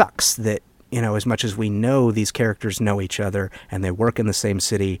of sucks that, as much as we know these characters know each other and they work in the same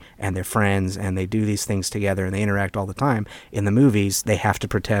city and they're friends and they do these things together and they interact all the time, in the movies they have to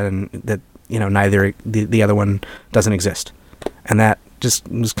pretend that neither the other one doesn't exist. And that just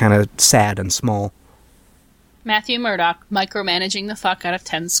was kind of sad and small. Matthew Murdock micromanaging the fuck out of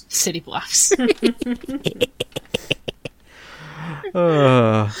 10 city blocks.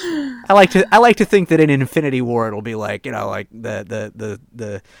 I like to think that in Infinity War it'll be like the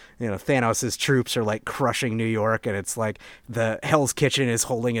Thanos' troops are like crushing New York and it's like the Hell's Kitchen is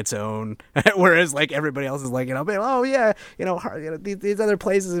holding its own, whereas like everybody else is like these other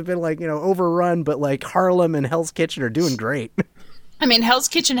places have been like overrun, but like Harlem and Hell's Kitchen are doing great. I mean, Hell's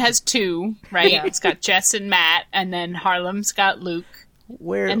Kitchen has two, right? Yeah. It's got Jess and Matt, and then Harlem's got Luke.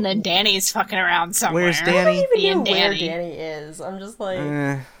 And then Danny's fucking around somewhere. Where's Danny? I don't even know where Danny is. I'm just like...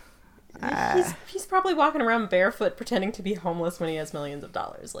 he's probably walking around barefoot pretending to be homeless when he has millions of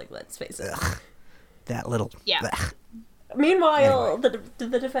dollars. Like, let's face it. That little... Yeah. Meanwhile, anyway.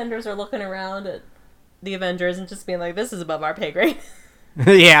 the Defenders are looking around at the Avengers and just being like, this is above our pay grade.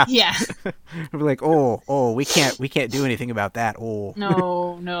 Yeah. Yeah. We're like, we can't do anything about that. Oh.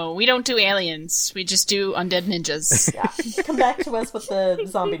 No, we don't do aliens. We just do undead ninjas. Yeah. Come back to us with the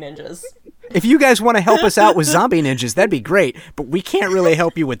zombie ninjas. If you guys want to help us out with zombie ninjas, that'd be great, but we can't really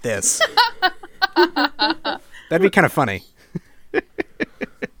help you with this. That'd be kind of funny.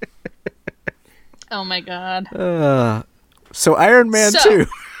 Oh my god. So Iron Man 2.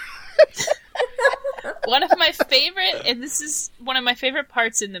 One of my favorite, and this is one of my favorite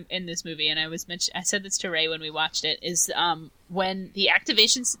parts in this movie, and I said this to Ray when we watched it, is when the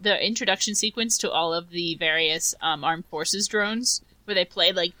introduction sequence to all of the various armed forces drones, where they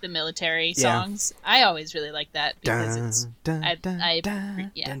play like the military songs. I always really like that because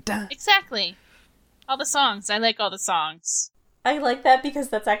exactly, all the songs. I like all the songs. I like that because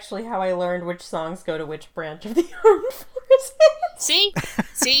that's actually how I learned which songs go to which branch of the armed forces. See.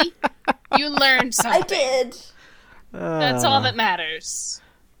 You learned something. I did. That's all that matters.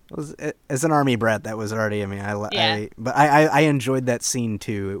 As an army brat, that was already. I mean, Yeah. I enjoyed that scene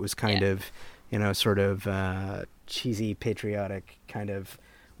too. It was kind of, sort of cheesy, patriotic, kind of,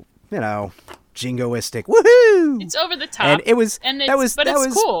 jingoistic. Woohoo! It's over the top, and it was. and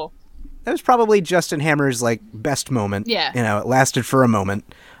it's cool. That was probably Justin Hammer's best moment. Yeah. It lasted for a moment.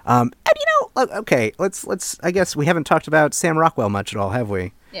 And okay, let's. I guess we haven't talked about Sam Rockwell much at all, have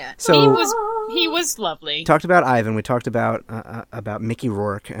we? Yeah. So he was lovely. Talked about Ivan. We talked about Mickey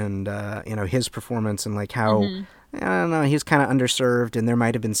Rourke and his performance and how I don't know, he was kind of underserved, and there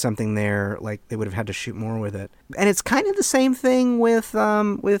might have been something there, they would have had to shoot more with it. And it's kind of the same thing with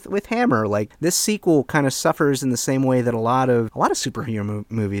Hammer. This sequel kind of suffers in the same way that a lot of superhero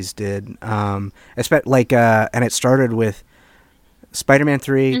movies did. And it started with Spider-Man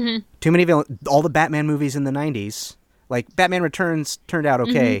 3, too many villains, all the Batman movies in the 90s. Batman Returns turned out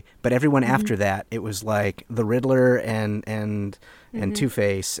okay, but everyone after that, it was the Riddler and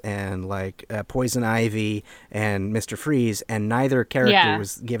Two-Face and Poison Ivy and Mr. Freeze, and neither character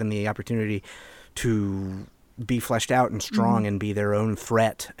was given the opportunity to be fleshed out and strong and be their own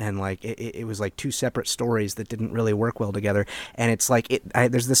threat. And it was two separate stories that didn't really work well together. And it's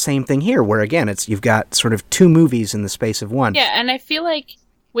there's the same thing here, where again, you've got sort of two movies in the space of one. Yeah, and I feel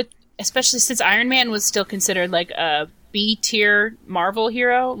especially since Iron Man was still considered a B-tier Marvel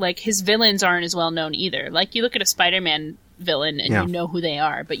hero, his villains aren't as well known either. You look at a Spider-Man villain and you know who they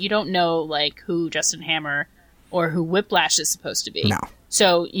are, but you don't know who Justin Hammer or who Whiplash is supposed to be. No.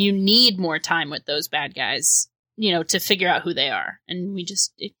 So you need more time with those bad guys, to figure out who they are. And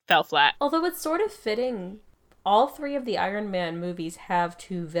it fell flat. Although it's sort of fitting, all three of the Iron Man movies have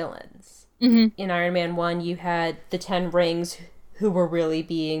two villains. Mm-hmm. In Iron Man 1, you had the Ten Rings, who were really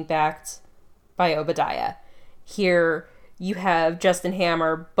being backed by Obadiah. Here, you have Justin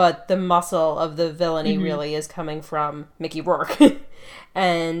Hammer, but the muscle of the villainy really is coming from Mickey Rourke.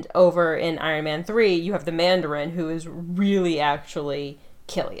 And over in Iron Man 3, you have the Mandarin, who is really actually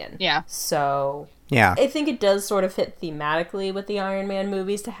Killian. Yeah. So, yeah, I think it does sort of fit thematically with the Iron Man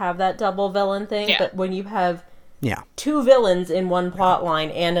movies to have that double villain thing. Yeah. But when you have two villains in one plot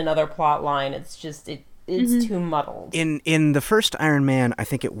line and another plot line, it's just... It's too muddled. In the first Iron Man, I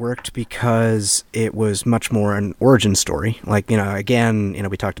think it worked because it was much more an origin story. We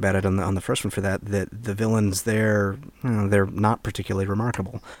talked about it on the first one for that the villains there, they're not particularly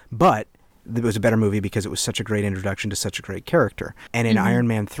remarkable. But it was a better movie because it was such a great introduction to such a great character. And in Iron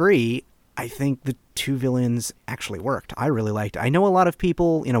Man 3, I think the two villains actually worked. I really liked it. I know a lot of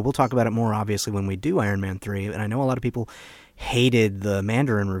people, we'll talk about it more obviously when we do Iron Man 3, and I know a lot of people hated the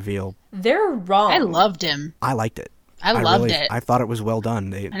Mandarin reveal. They're wrong. I loved him. I liked it. I loved it. I thought it was well done.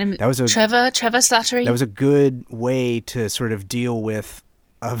 Trevor Slattery. That was a good way to sort of deal with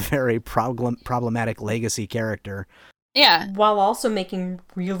a very problematic legacy character. Yeah. While also making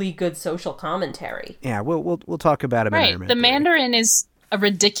really good social commentary. Yeah, we'll talk about it. Right. The Mandarin is a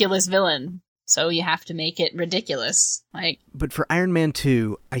ridiculous villain, so you have to make it ridiculous. But for Iron Man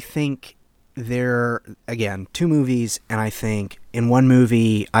 2, I think there, again, two movies, and I think in one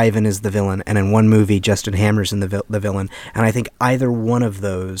movie Ivan is the villain, and in one movie Justin Hammer's in the villain, and I think either one of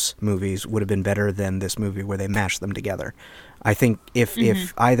those movies would have been better than this movie where they mashed them together. I think if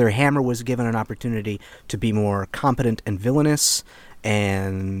either Hammer was given an opportunity to be more competent and villainous,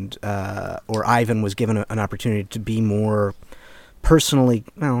 and or Ivan was given an opportunity to be more personally,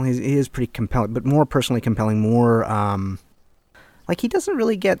 he is pretty compelling, but more personally compelling, more he doesn't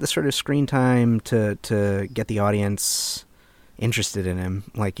really get the sort of screen time to get the audience interested in him.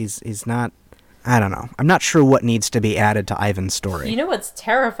 He's not, I don't know. I'm not sure what needs to be added to Ivan's story. You know what's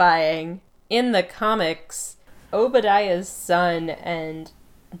terrifying? In the comics, Obadiah's son and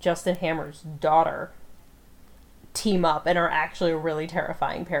Justin Hammer's daughter team up and are actually a really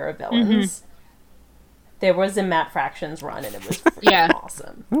terrifying pair of villains. There was a Matt Fractions run, and it was freaking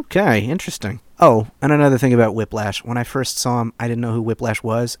awesome. Okay, interesting. Oh, and another thing about Whiplash. When I first saw him, I didn't know who Whiplash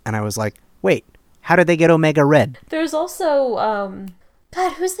was, and I was like, wait, how did they get Omega Red? There's also,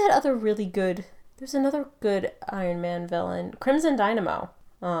 God, who's that other really good... There's another good Iron Man villain. Crimson Dynamo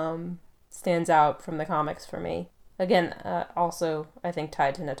stands out from the comics for me. Again, also, I think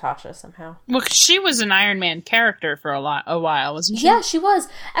tied to Natasha somehow. Well, she was an Iron Man character for a while, wasn't she? Yeah, she was.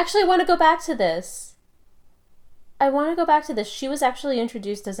 Actually, I want to go back to this. She was actually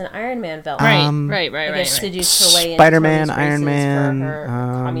introduced as an Iron Man villain. Right. I guess seduced her way into Spider-Man, Iron Man, for her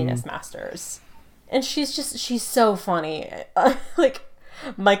Man, communist masters. And she's so funny.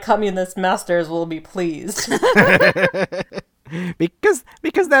 My communist masters will be pleased.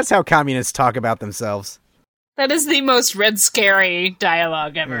 because that's how communists talk about themselves. That is the most Red Scary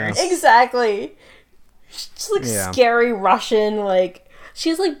dialogue ever. Yeah. Exactly. She's like Yeah. scary Russian, like she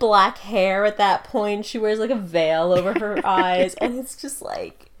has like black hair at that point. She wears like a veil over her eyes, and it's just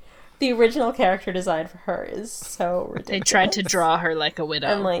like the original character design for her is so ridiculous. They tried to draw her like a widow.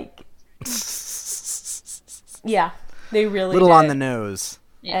 and like yeah, they really Little did. on the nose.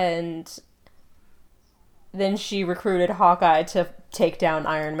 Yeah. And then she recruited Hawkeye to take down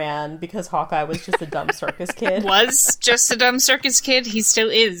Iron Man because Hawkeye was just a dumb circus kid. Was just a dumb circus kid. He still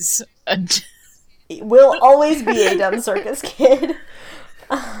is. Will always be a dumb circus kid.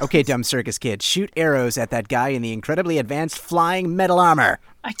 Okay, dumb circus kid, shoot arrows at that guy in the incredibly advanced flying metal armor.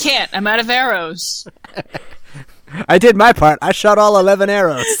 I can't. I'm out of arrows. I did my part. I shot all 11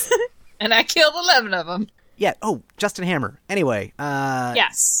 arrows. And I killed 11 of them. Yeah. Oh, Justin Hammer. Anyway,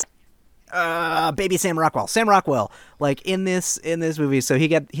 Yes. baby Sam Rockwell. Sam Rockwell, like in this movie, so he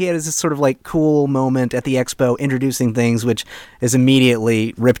had this sort of like cool moment at the expo introducing things, which is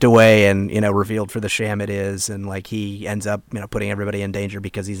immediately ripped away and revealed for the sham it is, and like he ends up putting everybody in danger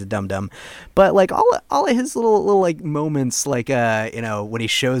because he's a dum dum. But like all of his little like moments, like when he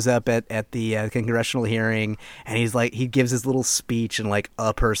shows up at the congressional hearing and he's like he gives his little speech and like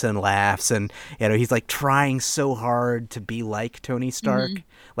a person laughs, and he's like trying so hard to be like Tony Stark. Mm-hmm.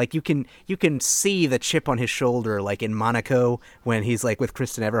 Like you can see the chip on his shoulder, like in Monaco when he's like with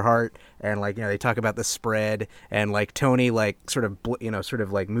Kristen Everhart, and like they talk about the spread, and like Tony like sort of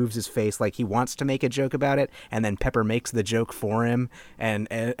like moves his face like he wants to make a joke about it, and then Pepper makes the joke for him, and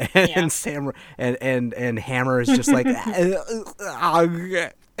Sam and Hammer is just like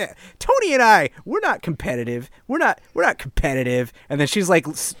Tony and I, we're not competitive. We're not competitive. And then she's like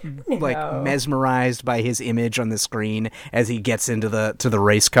mesmerized by his image on the screen as he gets into the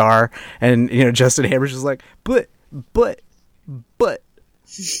race car, and Justin Hammer's just like, but But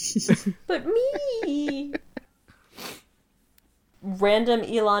me. Random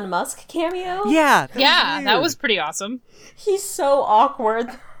Elon Musk cameo? yeah, That was pretty awesome. He's so awkward.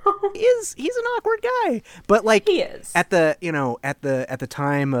 He's an awkward guy, but like He is. at the at the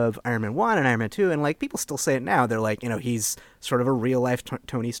time of Iron Man 1 and Iron Man 2, and like people still say it now, they're like he's sort of a real life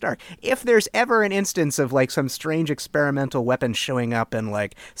Tony Stark. If there's ever an instance of like some strange experimental weapon showing up and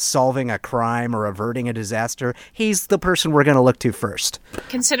like solving a crime or averting a disaster, he's the person we're going to look to first.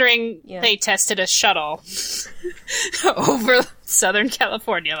 Considering they tested a shuttle over Southern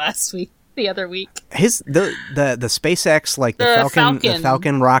California the other week. The SpaceX, like the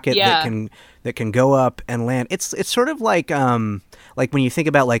Falcon rocket that can go up and land. It's sort of like when you think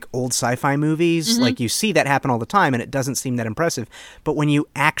about like old sci-fi movies, like you see that happen all the time and it doesn't seem that impressive. But when you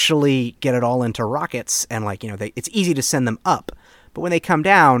actually get it all into rockets and like it's easy to send them up, but when they come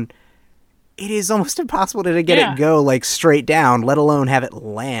down, it is almost impossible to get it go like straight down, let alone have it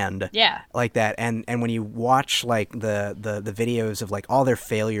land like that. And when you watch like the videos of like all their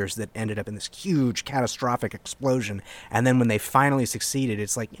failures that ended up in this huge catastrophic explosion, and then when they finally succeeded,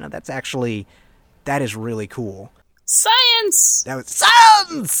 it's like that is really cool. Science. That was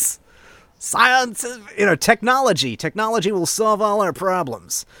science. Science is technology. Technology will solve all our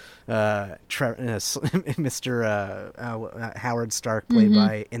problems. Mr. Howard Stark, played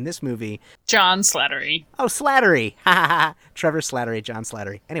by, in this movie, John Slattery. Oh, Slattery. Trevor Slattery, John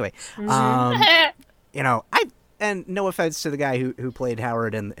Slattery. Anyway, and no offense to the guy who played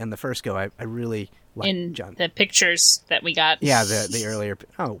Howard in the first go, I really like in John. The pictures that we got. Yeah, the earlier.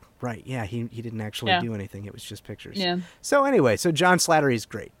 Oh, right. Yeah, he didn't actually do anything. It was just pictures. Yeah. So anyway, John Slattery's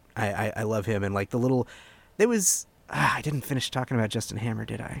great. I love him, and like the little, there was. I didn't finish talking about Justin Hammer,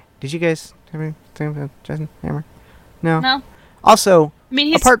 did I? Did you guys have anything about Justin Hammer? No. Also,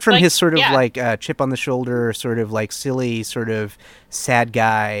 apart from his sort of like chip on the shoulder, sort of like silly, sort of sad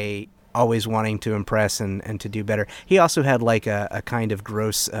guy, always wanting to impress and to do better, he also had like a kind of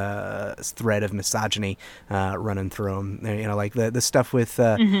gross thread of misogyny running through him. Like the stuff with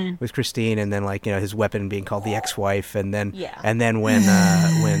Christine, and then like his weapon being called the ex-wife, and then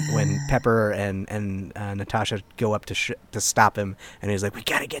when Pepper and Natasha go up to stop him, and he's like, "We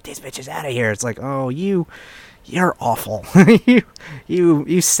gotta get these bitches out of here." It's like, oh, you're awful.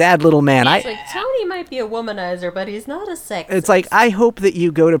 you sad little man. It's like Tony might be a womanizer, but he's not a sexist. It's like, I hope that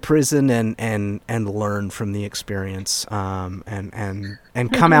you go to prison and learn from the experience, and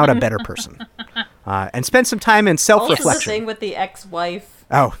come out a better person, and spend some time in self-reflection. Also, the thing with the ex-wife.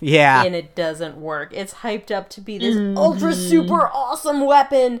 Oh yeah, and it doesn't work. It's hyped up to be this ultra super awesome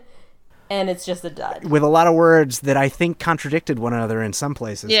weapon, and it's just a dud with a lot of words that I think contradicted one another in some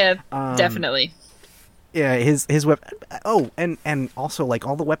places. Yeah, definitely. Yeah, his weapon. Oh, and also like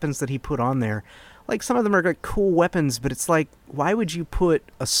all the weapons that he put on there, like some of them are like cool weapons, but it's like, why would you put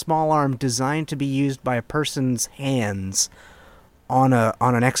a small arm designed to be used by a person's hands on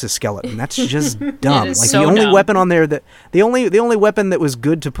an exoskeleton? That's just dumb. It is Like so the only dumb. weapon on there that the only weapon that was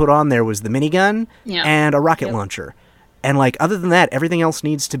good to put on there was the minigun Yeah. and a rocket launcher. And like other than that, everything else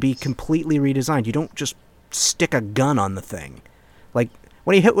needs to be completely redesigned. You don't just stick a gun on the thing. Like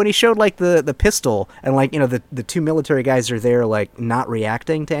when he showed like the pistol and like, you know, the two military guys are there like not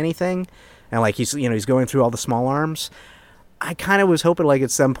reacting to anything, and like he's going through all the small arms. I kind of was hoping like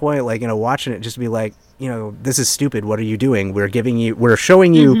at some point, like, you know, watching it just be like, you know, this is stupid. What are you doing? We're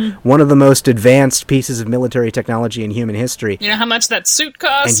showing you one of the most advanced pieces of military technology in human history. You know how much that suit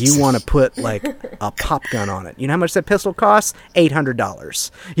costs? And you want to put like a pop gun on it. You know how much that pistol costs?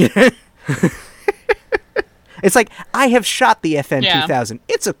 $800. You know? It's like, I have shot the FN 2000.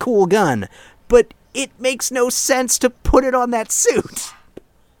 It's a cool gun, but it makes no sense to put it on that suit.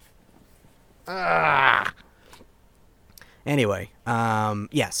 Anyway,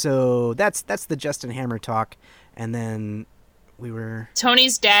 yeah, so that's the Justin Hammer talk, and then we were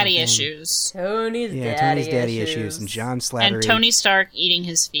Tony's daddy issues. Tony's Tony's daddy issues, and John Slattery. And Tony Stark eating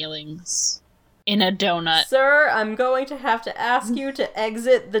his feelings in a donut. Sir, I'm going to have to ask you to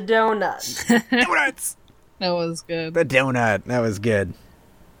exit the donut. Donuts. That was good. The donut, that was good.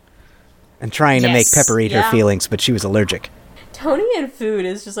 And trying to make Yes. Pepper eat her feelings, but she was allergic. Tony and food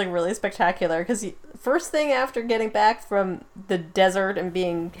is just like really spectacular because first thing after getting back from the desert and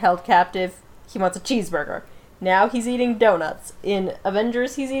being held captive, he wants a cheeseburger. Now he's eating donuts. In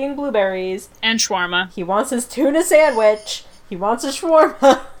Avengers, he's eating blueberries. And shawarma. He wants his tuna sandwich. He wants a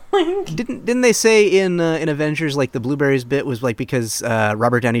shawarma. Didn't they say in Avengers like the blueberries bit was like because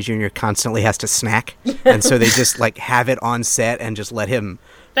Robert Downey Jr. constantly has to snack, and so they just like have it on set and just let him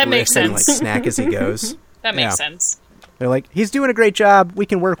That makes riff and, sense. like snack as he goes. That makes Yeah. sense. They're like, he's doing a great job. We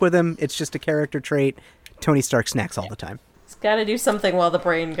can work with him. It's just a character trait. Tony Stark snacks all the time. He's got to do something while the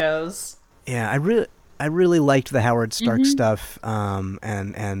brain goes. Yeah, I really liked the Howard Stark stuff, and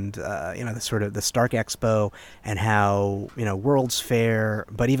you know, the sort of the Stark Expo and how, you know, World's Fair,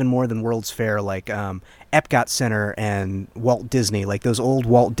 but even more than World's Fair, like Epcot Center and Walt Disney, like those old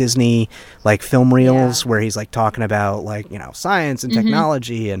Walt Disney like film reels where he's like talking about like, you know, science and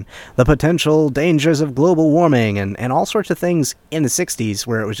technology and the potential dangers of global warming and all sorts of things in the 60s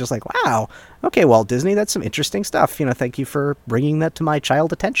where it was just like, wow, okay, Walt Disney, that's some interesting stuff. You know, thank you for bringing that to my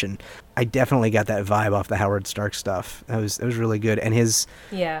child attention. I definitely got that vibe off the Howard Stark stuff. That was really good. And his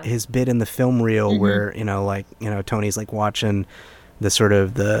bit in the film reel where, you know, like, you know, Tony's like watching the sort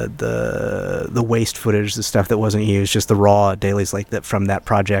of the waste footage, the stuff that wasn't used, just the raw dailies like that from that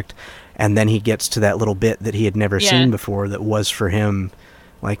project. And then he gets to that little bit that he had never seen before that was for him.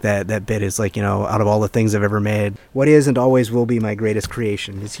 Like that bit is like, you know, out of all the things I've ever made, what is and always will be my greatest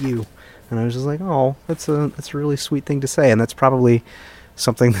creation is you. And I was just like, oh, that's a really sweet thing to say. And that's probably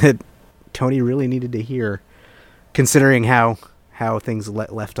something that Tony really needed to hear, considering how things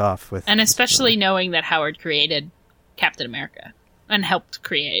left off with. And especially knowing that Howard created Captain America and helped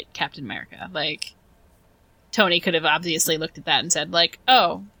create Captain America. Like, Tony could have obviously looked at that and said, like,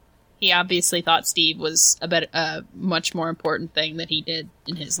 oh, he obviously thought Steve was a much more important thing that he did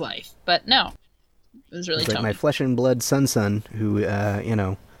in his life. But no, it was really It's like Tony. my flesh and blood son, who, you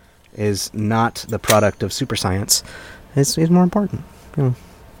know, is not the product of super science, is more important. You know,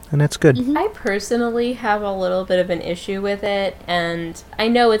 and that's good. I personally have a little bit of an issue with it, and I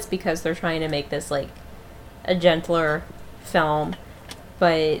know it's because they're trying to make this like a gentler film,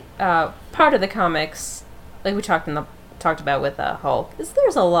 but part of the comics, like we talked about with Hulk, is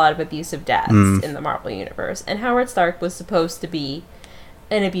there's a lot of abusive dads in the Marvel universe, and Howard Stark was supposed to be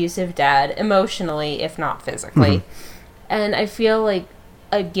an abusive dad emotionally, if not physically. And I feel like,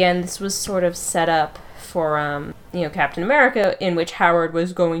 again, this was sort of set up for you know, Captain America, in which Howard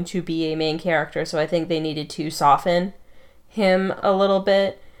was going to be a main character, so I think they needed to soften him a little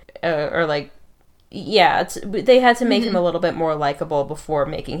bit, or like, yeah, they had to make him a little bit more likable before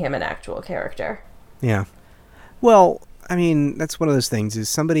making him an actual character. Yeah. Well, I mean, that's one of those things, is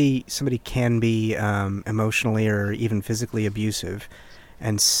somebody can be emotionally or even physically abusive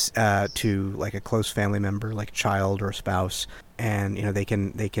and to like a close family member, like a child or a spouse, and you know, they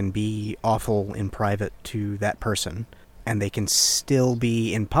can be awful in private to that person, and they can still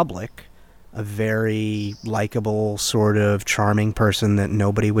be in public a very likable, sort of charming person that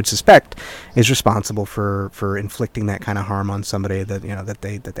nobody would suspect is responsible for inflicting that kind of harm on somebody that, you know, that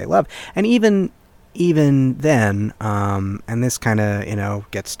they love. And even then, and this kind of, you know,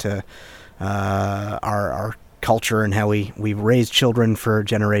 gets to our culture and how we've raised children for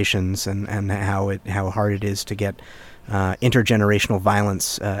generations, and how hard it is to get intergenerational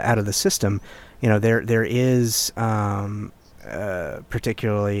violence out of the system. there is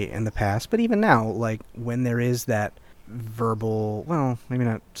particularly in the past, but even now, like when there is that verbal, well, maybe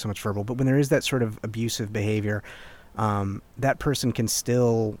not so much verbal, but when there is that sort of abusive behavior, that person can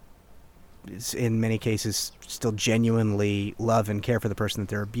still, in many cases, still genuinely love and care for the person that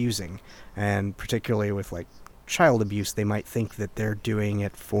they're abusing. And particularly with like child abuse, they might think that they're doing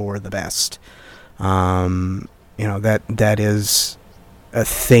it for the best. That is a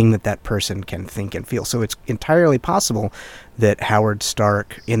thing that person can think and feel. So it's entirely possible that Howard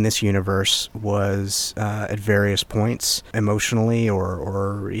Stark in this universe was at various points emotionally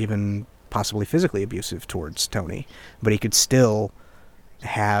or even possibly physically abusive towards Tony, but he could still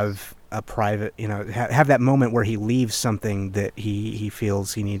have a private, have that moment where he leaves something that he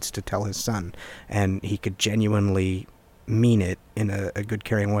feels he needs to tell his son, and he could genuinely mean it in a good,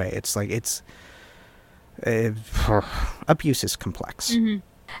 caring way. It's like, abuse is complex.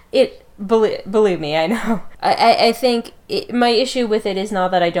 Believe me, I know. I think my issue with it is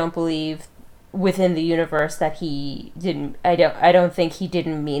not that I don't believe within the universe that he didn't. I don't think he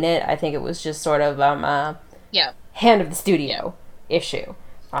didn't mean it. I think it was just sort of hand of the studio issue.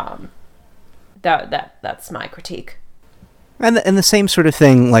 That's my critique. And the same sort of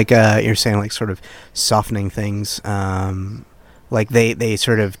thing, like you're saying, like sort of softening things. Like they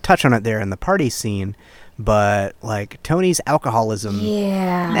sort of touch on it there in the party scene, but like Tony's alcoholism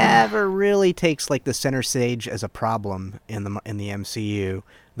never really takes like the center stage as a problem in the MCU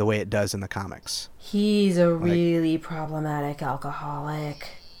the way it does in the comics. He's a really problematic alcoholic.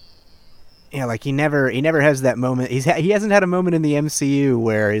 Yeah, like he never has that moment. He hasn't had a moment in the MCU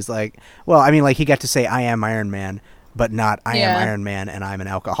where he's like, well, I mean, like he got to say I am Iron Man, but not I am Iron Man and I'm an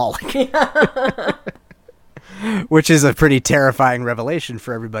alcoholic. Which is a pretty terrifying revelation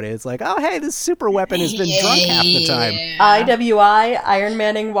for everybody. It's like, oh, hey, this super weapon has been drunk half the time. IWI, Iron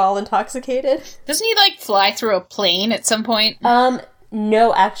Manning while intoxicated. Doesn't he, like, fly through a plane at some point?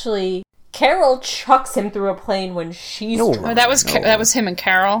 No, actually, Carol chucks him through a plane when she's drunk. Oh, that was him and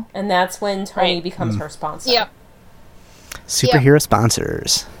Carol. And that's when Tony becomes her sponsor. Yep. Superhero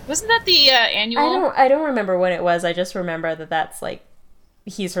sponsors. Wasn't that the annual? I don't remember when it was. I just remember that's, like,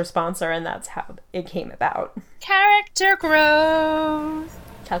 he's her sponsor, and that's how it came about. Character growth.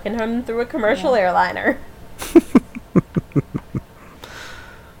 Chucking him through a commercial airliner.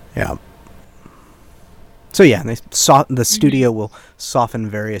 Yeah. So yeah, the studio will soften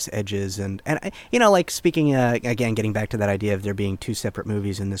various edges, and like speaking again, getting back to that idea of there being two separate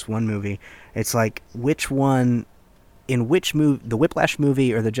movies in this one movie, it's like which one, in which movie, the Whiplash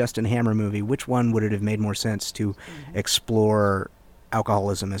movie or the Justin Hammer movie, which one would it have made more sense to explore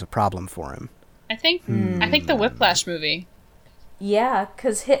alcoholism as a problem for him? I think the Whiplash movie. Yeah,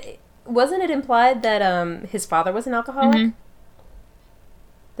 because wasn't it implied that his father was an alcoholic? Mm-hmm.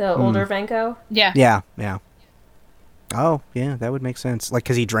 The older Vanko? Yeah. Yeah. Oh, yeah, that would make sense. Like,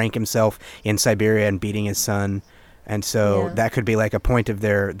 because he drank himself in Siberia and beating his son, and so that could be like a point of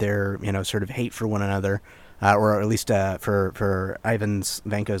their sort of hate for one another. Or at least for Ivan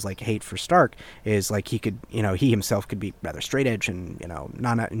Vanko's like hate for Stark is like he could, he himself could be rather straight edge and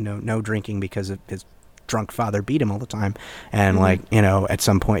no drinking because of his drunk father beat him all the time, and at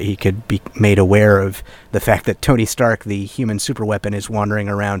some point he could be made aware of the fact that Tony Stark, the human superweapon, is wandering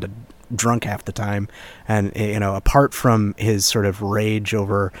around drunk half the time, and apart from his sort of rage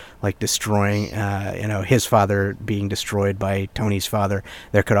over like destroying his father being destroyed by Tony's father,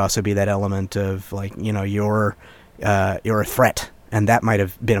 there could also be that element of like you're a threat, and that might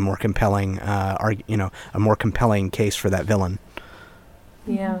have been a more compelling a more compelling case for that villain.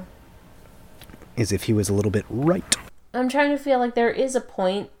 Yeah, as if he was a little bit right. I'm trying to feel like there is a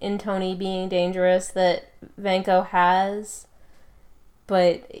point in Tony being dangerous that Vanko has,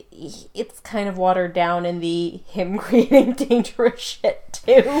 but it's kind of watered down in him creating dangerous shit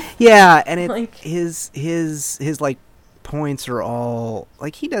too. Yeah, and like, his like points are all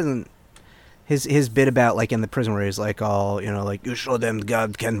like he doesn't. His bit about like in the prison where he's like all like you show them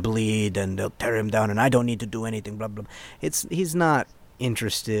God can bleed and they'll tear him down and I don't need to do anything, blah blah. He's not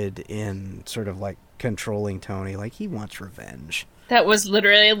interested in sort of like controlling Tony. Like he wants revenge. That was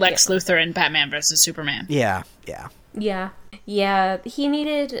literally Lex Luthor in Batman vs Superman. Yeah. He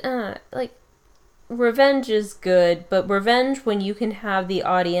needed, revenge is good, but revenge when you can have the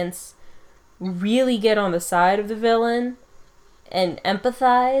audience really get on the side of the villain and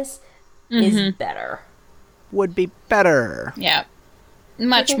empathize is better. Would be better. Yeah.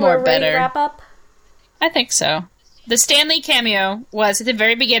 Much more better. Ready to wrap up? I think so. The Stan Lee cameo was at the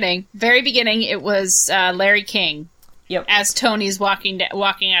very beginning. Very beginning, it was Larry King. Yep. As Tony's walking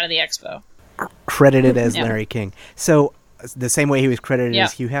out of the expo. Credited as Larry King. So, the same way he was credited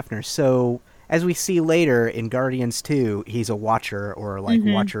as Hugh Hefner. So, as we see later in Guardians 2, he's a Watcher or like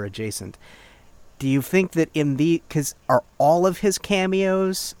Watcher adjacent. Do you think that because are all of his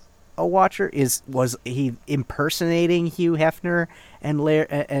cameos a Watcher? Was he impersonating Hugh Hefner and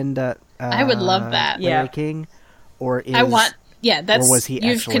I would love that. Larry King, or that's or was he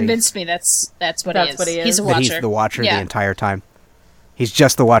you've actually, convinced me that's what he is. What he is. He's a that Watcher. he's the Watcher the entire time. He's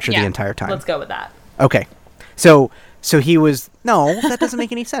just the Watcher the entire time. Let's go with that. Okay, so he was that doesn't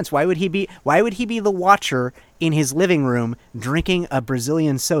make any sense. Why would he be the Watcher in his living room drinking a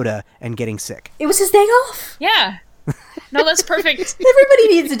Brazilian soda and getting sick? It was his day off. Yeah. No, that's perfect. Everybody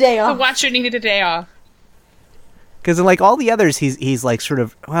needs a day The off. Watcher needed a day off. Because like all the others, he's like sort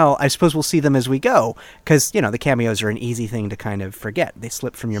of, well, I suppose we'll see them as we go. Because the cameos are an easy thing to kind of forget; they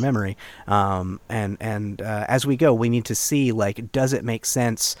slip from your memory. And as we go, we need to see like, does it make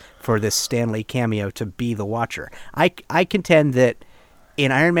sense for this Stan Lee cameo to be the Watcher? I contend that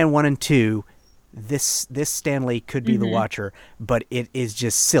in Iron Man 1 and 2, this Stan Lee could be the Watcher, but it is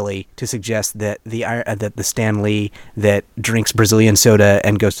just silly to suggest that the Stan Lee that drinks Brazilian soda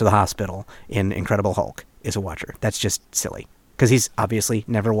and goes to the hospital in Incredible Hulk is a Watcher. That's just silly because he's obviously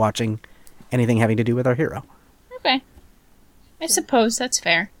never watching anything having to do with our hero. Okay. I suppose that's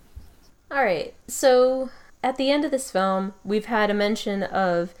fair. All right. So at the end of this film, we've had a mention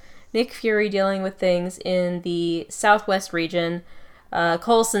of Nick Fury dealing with things in the Southwest region.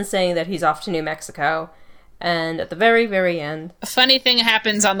 Coulson saying that he's off to New Mexico. And at the very, very end, A funny thing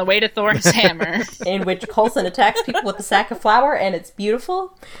happens on the way to Thor's hammer. in which Coulson attacks people with a sack of flour, and it's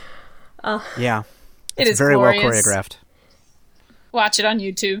beautiful. Yeah, It it's is very glorious. well choreographed. Watch it on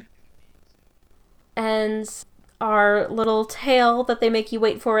YouTube. And our little tale that they make you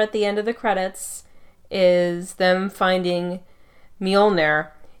wait for at the end of the credits is them finding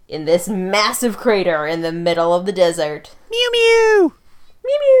Mjolnir in this massive crater in the middle of the desert. Mew mew,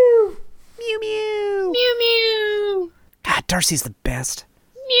 Mew mew! mew mew. Mew mew. God, Darcy's the best.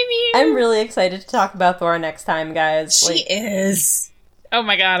 Mew mew. I'm really excited to talk about Thor next time, guys. She is. Oh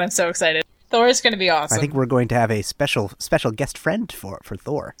my god, I'm so excited. Thor's gonna be awesome. I think we're going to have a special guest friend for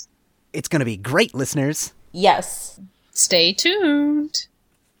Thor. It's going to be great, listeners. Yes. Stay tuned.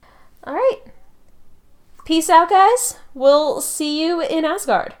 All right. Peace out, guys. We'll see you in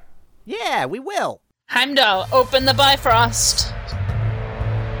Asgard. Yeah, we will. Heimdall, open the Bifrost.